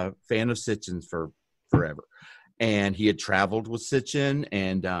fan of Sitchin's for forever, and he had traveled with Sitchin,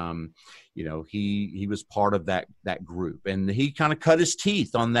 and you know, he was part of that group, and he kind of cut his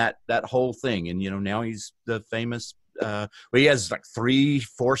teeth on that whole thing, and you know, now he's the famous. Well, he has like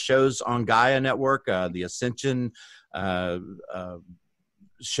 3-4 shows on Gaia Network, the Ascension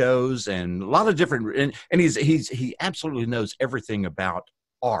shows, and a lot of different, and he absolutely knows everything about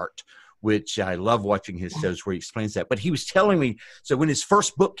art, which I love watching his shows where he explains that. But he was telling me, so when his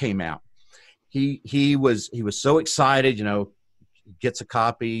first book came out, he was so excited, you know, he gets a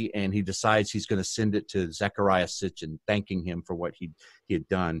copy and he decides he's going to send it to Zachary Sitchin, thanking him for what he had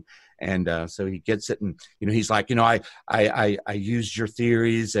done. And so he gets it, and you know, he's like, you know, I used your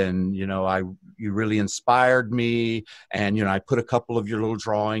theories, and you know, you really inspired me, and you know, I put a couple of your little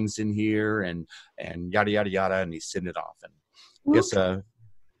drawings in here, and yada yada yada, and he sent it off, and yes,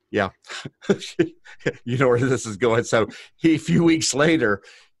 yeah, you know where this is going. So a few weeks later,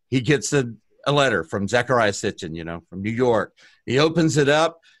 he gets a letter from Zachary Sitchin, you know, from New York. He opens it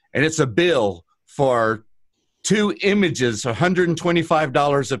up, and it's a bill for 2 images,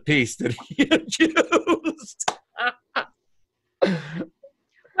 $125 a piece that he had used.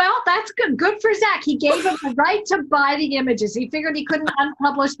 Well, that's good. Good for Zach. He gave him the right to buy the images. He figured he couldn't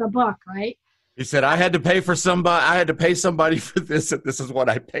unpublish the book, right? He said, I had to pay somebody for this, and this is what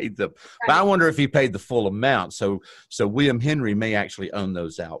I paid them. Right. But I wonder if he paid the full amount. So William Henry may actually own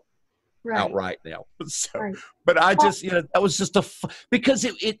those outright now. So, right. But I just, you know, that was just because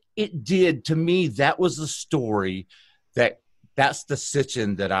it did, to me, that was the story that's the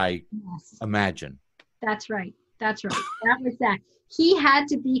Sitchin that I imagine. That's right. That's right. That was that. He had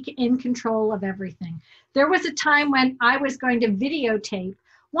to be in control of everything. There was a time when I was going to videotape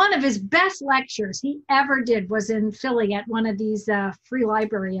one of his best lectures he ever did was in Philly at one of these free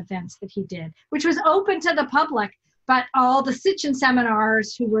library events that he did, which was open to the public. But all the Sitchin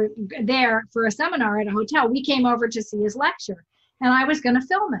seminars who were there for a seminar at a hotel, we came over to see his lecture, and I was going to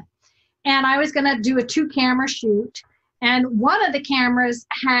film it. And I was going to do a 2-camera shoot. And one of the cameras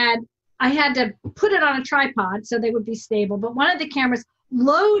I had to put it on a tripod so they would be stable. But one of the cameras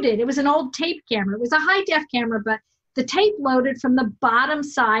loaded. It was an old tape camera. It was a high def camera, but the tape loaded from the bottom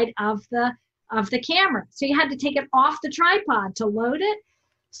side of the camera. So you had to take it off the tripod to load it.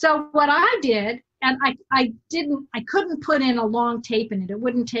 So what I did, and I couldn't put in a long tape in it. It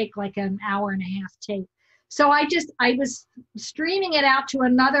wouldn't take like an hour and a half tape. So I was streaming it out to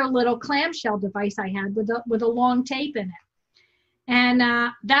another little clamshell device I had with a long tape in it.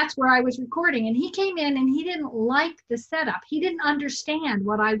 And that's where I was recording. And he came in and he didn't like the setup. He didn't understand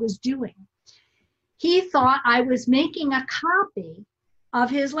what I was doing. He thought I was making a copy of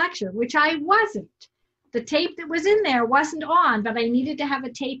his lecture, which I wasn't. The tape that was in there wasn't on, but I needed to have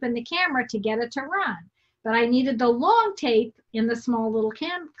a tape in the camera to get it to run. But I needed the long tape in the small little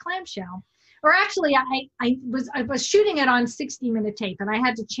clamshell. Or actually, I was shooting it on 60-minute tape, and I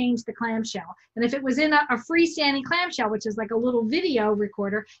had to change the clamshell. And if it was in a freestanding clamshell, which is like a little video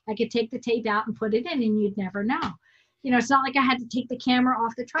recorder, I could take the tape out and put it in, and you'd never know. You know, it's not like I had to take the camera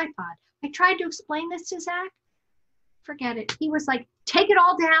off the tripod. I tried to explain this to Zach. Forget it. He was like, take it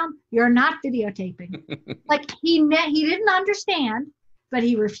all down. You're not videotaping. Like he didn't understand, but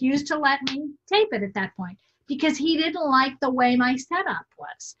he refused to let me tape it at that point because he didn't like the way my setup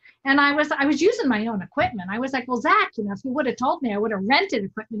was. And I was using my own equipment. I was like, well, Zach, you know, if you would have told me, I would have rented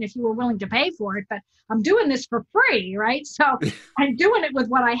equipment if you were willing to pay for it, but I'm doing this for free, right? So I'm doing it with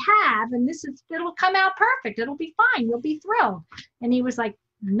what I have, and it'll come out perfect. It'll be fine. You'll be thrilled. And he was like,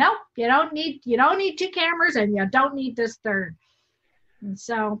 nope, you don't need 2 cameras, and you don't need this third. And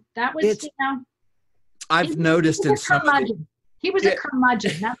so that was, I've noticed in some of the, he was a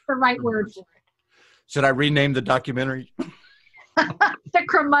curmudgeon. That's the right word for it. Should I rename the documentary? The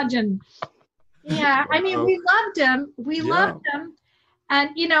curmudgeon. Yeah, I mean, we loved him. We loved him. And,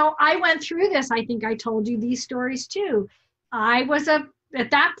 you know, I went through this. I think I told you these stories too. At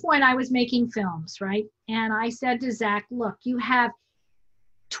that point, I was making films, right? And I said to Zach, look, you have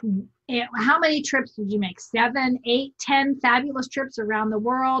how many trips did you make? 7, 8, 10 fabulous trips around the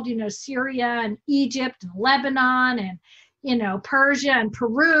world, you know, Syria and Egypt and Lebanon and, you know, Persia and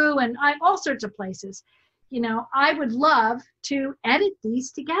Peru and all sorts of places. You know, I would love to edit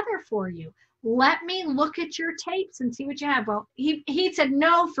these together for you. Let me look at your tapes and see what you have. Well, he said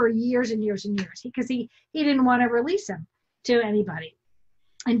no for years and years and years because he didn't want to release them to anybody.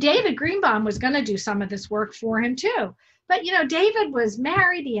 And David Greenbaum was going to do some of this work for him too. But, you know, David was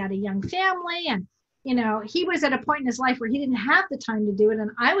married. He had a young family. And you know, he was at a point in his life where he didn't have the time to do it.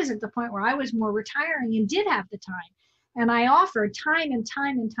 And I was at the point where I was more retiring and did have the time. And I offered time and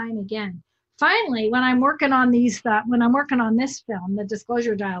time and time again. Finally, when I'm working on when I'm working on this film, the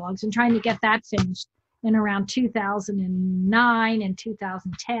Disclosure Dialogues, and trying to get that finished in around 2009 and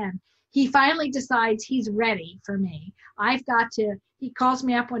 2010, he finally decides he's ready for me. He calls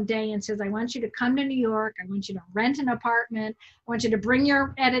me up one day and says, I want you to come to New York. I want you to rent an apartment. I want you to bring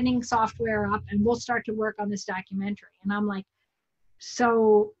your editing software up and we'll start to work on this documentary. And I'm like,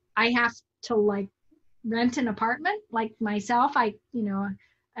 so I have to like rent an apartment like myself?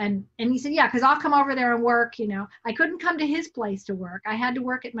 And he said, yeah, because I'll come over there and work. You know, I couldn't come to his place to work. I had to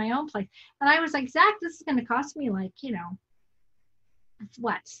work at my own place. And I was like, Zach, this is going to cost me like, you know,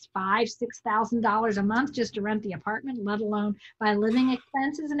 what, $5,000-$6,000 a month just to rent the apartment, let alone my living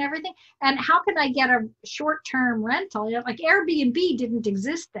expenses and everything. And how can I get a short-term rental? You know, like Airbnb didn't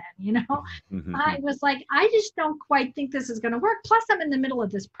exist then, you know. Mm-hmm. I was like, I just don't quite think this is going to work. Plus, I'm in the middle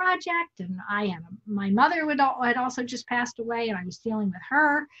of this project, and my mother had also just passed away, and I was dealing with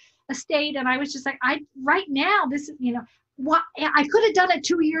her estate, and I was just like, right now, this is, you know. What I could have done it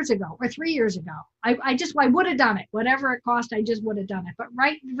 2 years ago or 3 years ago. I would have done it. Whatever it cost, I just would have done it. But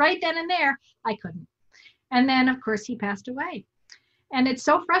right then and there, I couldn't. And then, of course, he passed away. And it's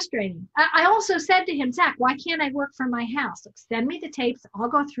so frustrating. I also said to him, Zach, why can't I work from my house? Look, send me the tapes. I'll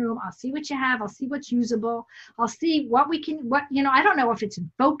go through them. I'll see what you have. I'll see what's usable. I'll see I don't know if it's in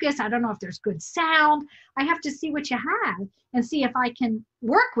focus. I don't know if there's good sound. I have to see what you have and see if I can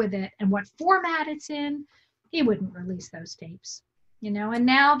work with it and what format it's in. He wouldn't release those tapes, you know, and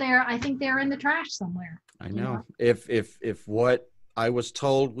now I think they're in the trash somewhere. I know. If what I was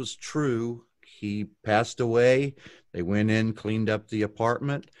told was true, he passed away. They went in, cleaned up the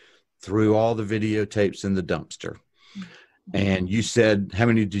apartment, threw all the videotapes in the dumpster. Mm-hmm. And you said, how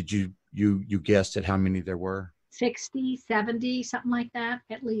many did you guessed at how many there were? 60, 70, something like that,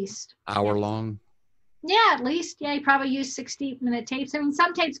 at least. Hour long? Yeah, at least. Yeah, he probably used 60-minute tapes. I mean,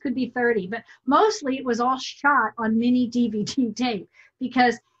 some tapes could be 30, but mostly it was all shot on mini DVD tape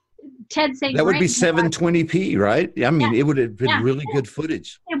because Ted St. That would be 720p, right? I mean, it would have been really good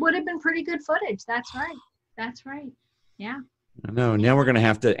footage. It would have been pretty good footage. That's right. That's right. Yeah. I know. Now we're going to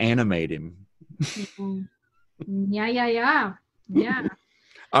have to animate him. Yeah.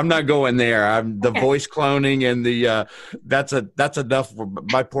 I'm not going there. I'm the voice cloning and the that's enough.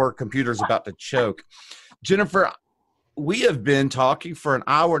 My poor computer's about to choke. Jennifer, we have been talking for an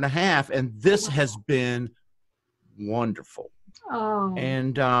hour and a half, and this has been wonderful. Oh,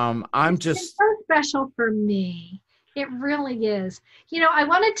 and it's so special for me. It really is. You know, I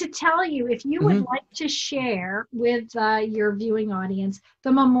wanted to tell you, if you would like to share with your viewing audience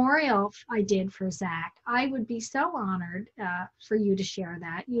the memorial I did for Zach, I would be so honored for you to share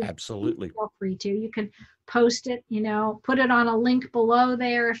that. Absolutely. Feel free to. You can post it, you know, put it on a link below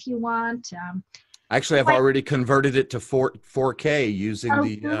there if you want. Actually, I've already converted it to 4K using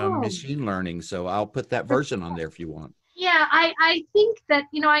the machine learning, so I'll put that version on there if you want. Yeah, I think that,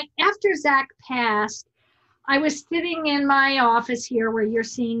 you know, after Zach passed, I was sitting in my office here where you're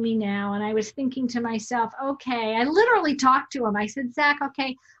seeing me now, and I was thinking to myself, okay, I literally talked to him. I said, Zach,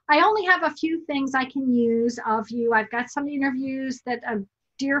 okay, I only have a few things I can use of you. I've got some interviews that a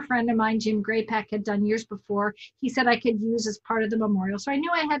dear friend of mine, Jim Graypack, had done years before. He said I could use as part of the memorial. So I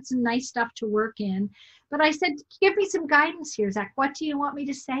knew I had some nice stuff to work in. But I said, give me some guidance here, Zach. What do you want me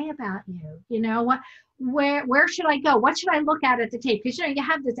to say about you? You know, where should I go? What should I look at the tape? Because, you know, you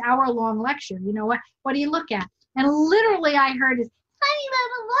have this hour-long lecture. You know, what do you look at? And literally I heard this tiny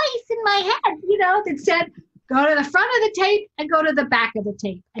little voice in my head, you know, that said, go to the front of the tape and go to the back of the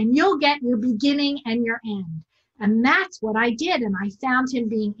tape, and you'll get your beginning and your end. And that's what I did. And I found him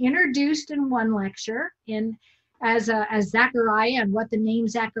being introduced in one lecture as Zachariah, and what the name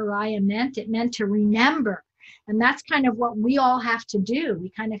Zachariah meant. It meant to remember. And that's kind of what we all have to do.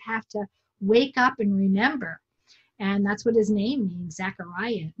 We kind of have to wake up and remember. And that's what his name means,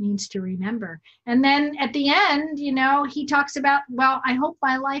 Zachariah. It means to remember. And then at the end, you know, he talks about, well, I hope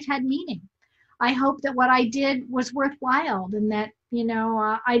my life had meaning. I hope that what I did was worthwhile, and that, you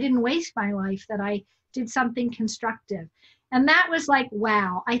know, I didn't waste my life, that I did something constructive. And that was like,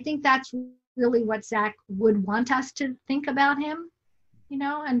 wow, I think that's really what Zach would want us to think about him, you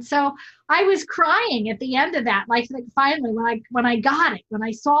know? And so I was crying at the end of that, like finally when I got it, when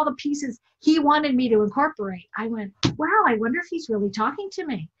I saw the pieces he wanted me to incorporate, I went, wow, I wonder if he's really talking to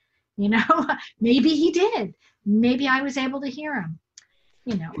me. You know, maybe he did. Maybe I was able to hear him.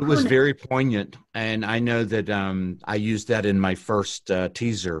 You know, it was very poignant. And I know that I used that in my first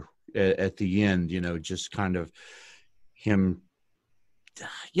teaser at the end, you know, just kind of him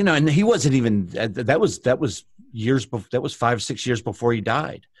you know, and he wasn't even, that was years before, that was 5-6 years before he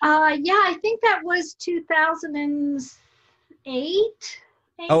died. Yeah, I think that was 2008.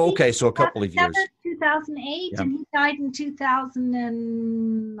 Maybe. Oh, okay. So a couple of years. 2008, yeah. And he died in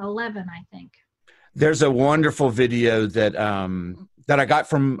 2011, I think. There's a wonderful video that that I got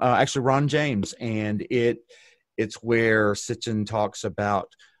from actually Ron James, and it's where Sitchin talks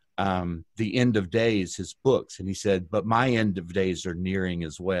about the end of days, his books, and he said, "But my end of days are nearing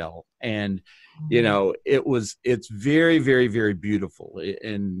as well." And you know, it's very, very, very beautiful,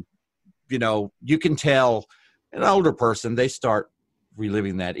 and you know, you can tell an older person, they start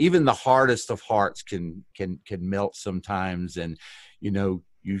reliving that. Even the hardest of hearts can melt sometimes, and you know,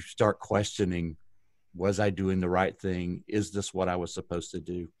 you start questioning, was I doing the right thing? Is this what I was supposed to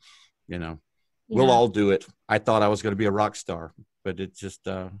do? You know, we'll all do it. I thought I was going to be a rock star, but it's just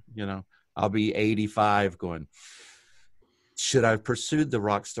you know, I'll be 85 going, should I have pursued the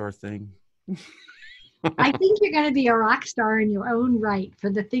rock star thing? I think you're going to be a rock star in your own right for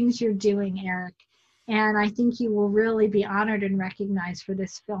the things you're doing, Eric. And I think you will really be honored and recognized for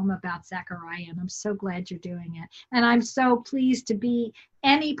this film about Zachary. And I'm so glad you're doing it. And I'm so pleased to be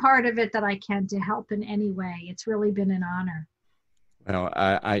any part of it that I can to help in any way. It's really been an honor. Well,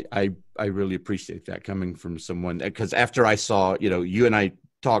 I really appreciate that coming from someone, because after I saw, you know, you and I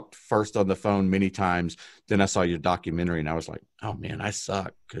talked first on the phone many times, then I saw your documentary and I was like, oh man, I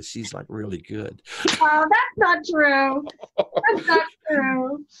suck, because she's like really good. Oh, that's not true. That's not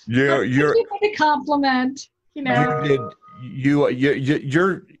true. You're a compliment. You know,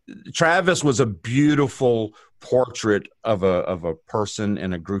 your Travis was a beautiful portrait of a person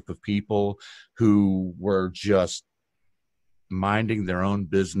and a group of people who were just minding their own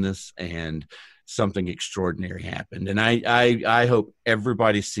business, and something extraordinary happened. And I hope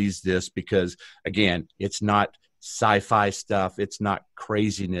everybody sees this, because again, it's not sci-fi stuff. It's not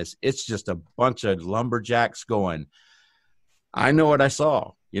craziness. It's just a bunch of lumberjacks going, I know what I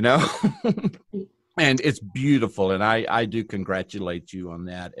saw, you know, and it's beautiful. And I do congratulate you on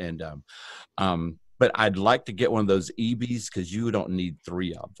that. And, but I'd like to get one of those EBEs, because you don't need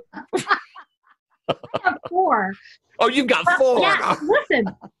 3 of them. I have 4. Oh, you've got 4. Yeah, listen,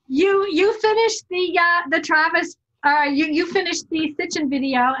 you finished the Travis. You finished the Sitchin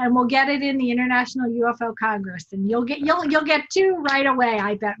video, and we'll get it in the International UFO Congress, and you'll get 2 right away.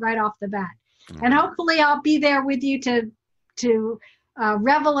 I bet, right off the bat. And hopefully, I'll be there with you to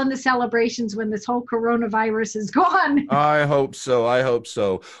revel in the celebrations when this whole coronavirus is gone. I hope so. I hope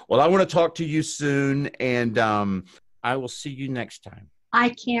so. Well, I want to talk to you soon, and I will see you next time.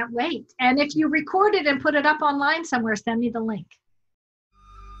 I can't wait. And if you record it and put it up online somewhere, send me the link.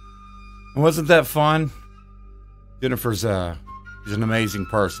 Wasn't that fun? Jennifer's she's an amazing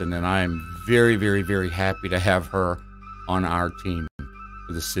person, and I am very, very, very happy to have her on our team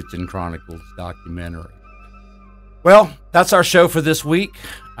for the Sitchin Chronicles documentary. Well, that's our show for this week.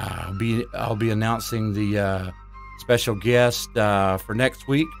 I'll be announcing the special guest for next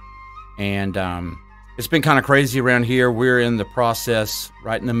week, and it's been kind of crazy around here. We're in the process,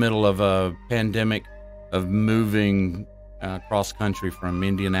 right in the middle of a pandemic, of moving cross country from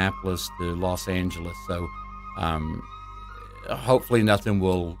Indianapolis to Los Angeles. So hopefully nothing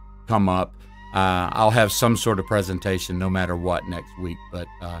will come up. I'll have some sort of presentation no matter what next week. But,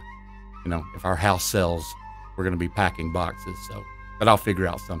 you know, if our house sells, we're going to be packing boxes. So, but I'll figure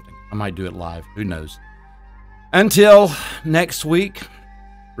out something. I might do it live. Who knows? Until next week,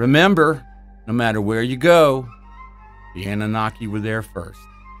 remember, no matter where you go, the Anunnaki were there first.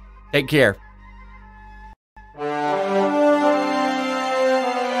 Take care.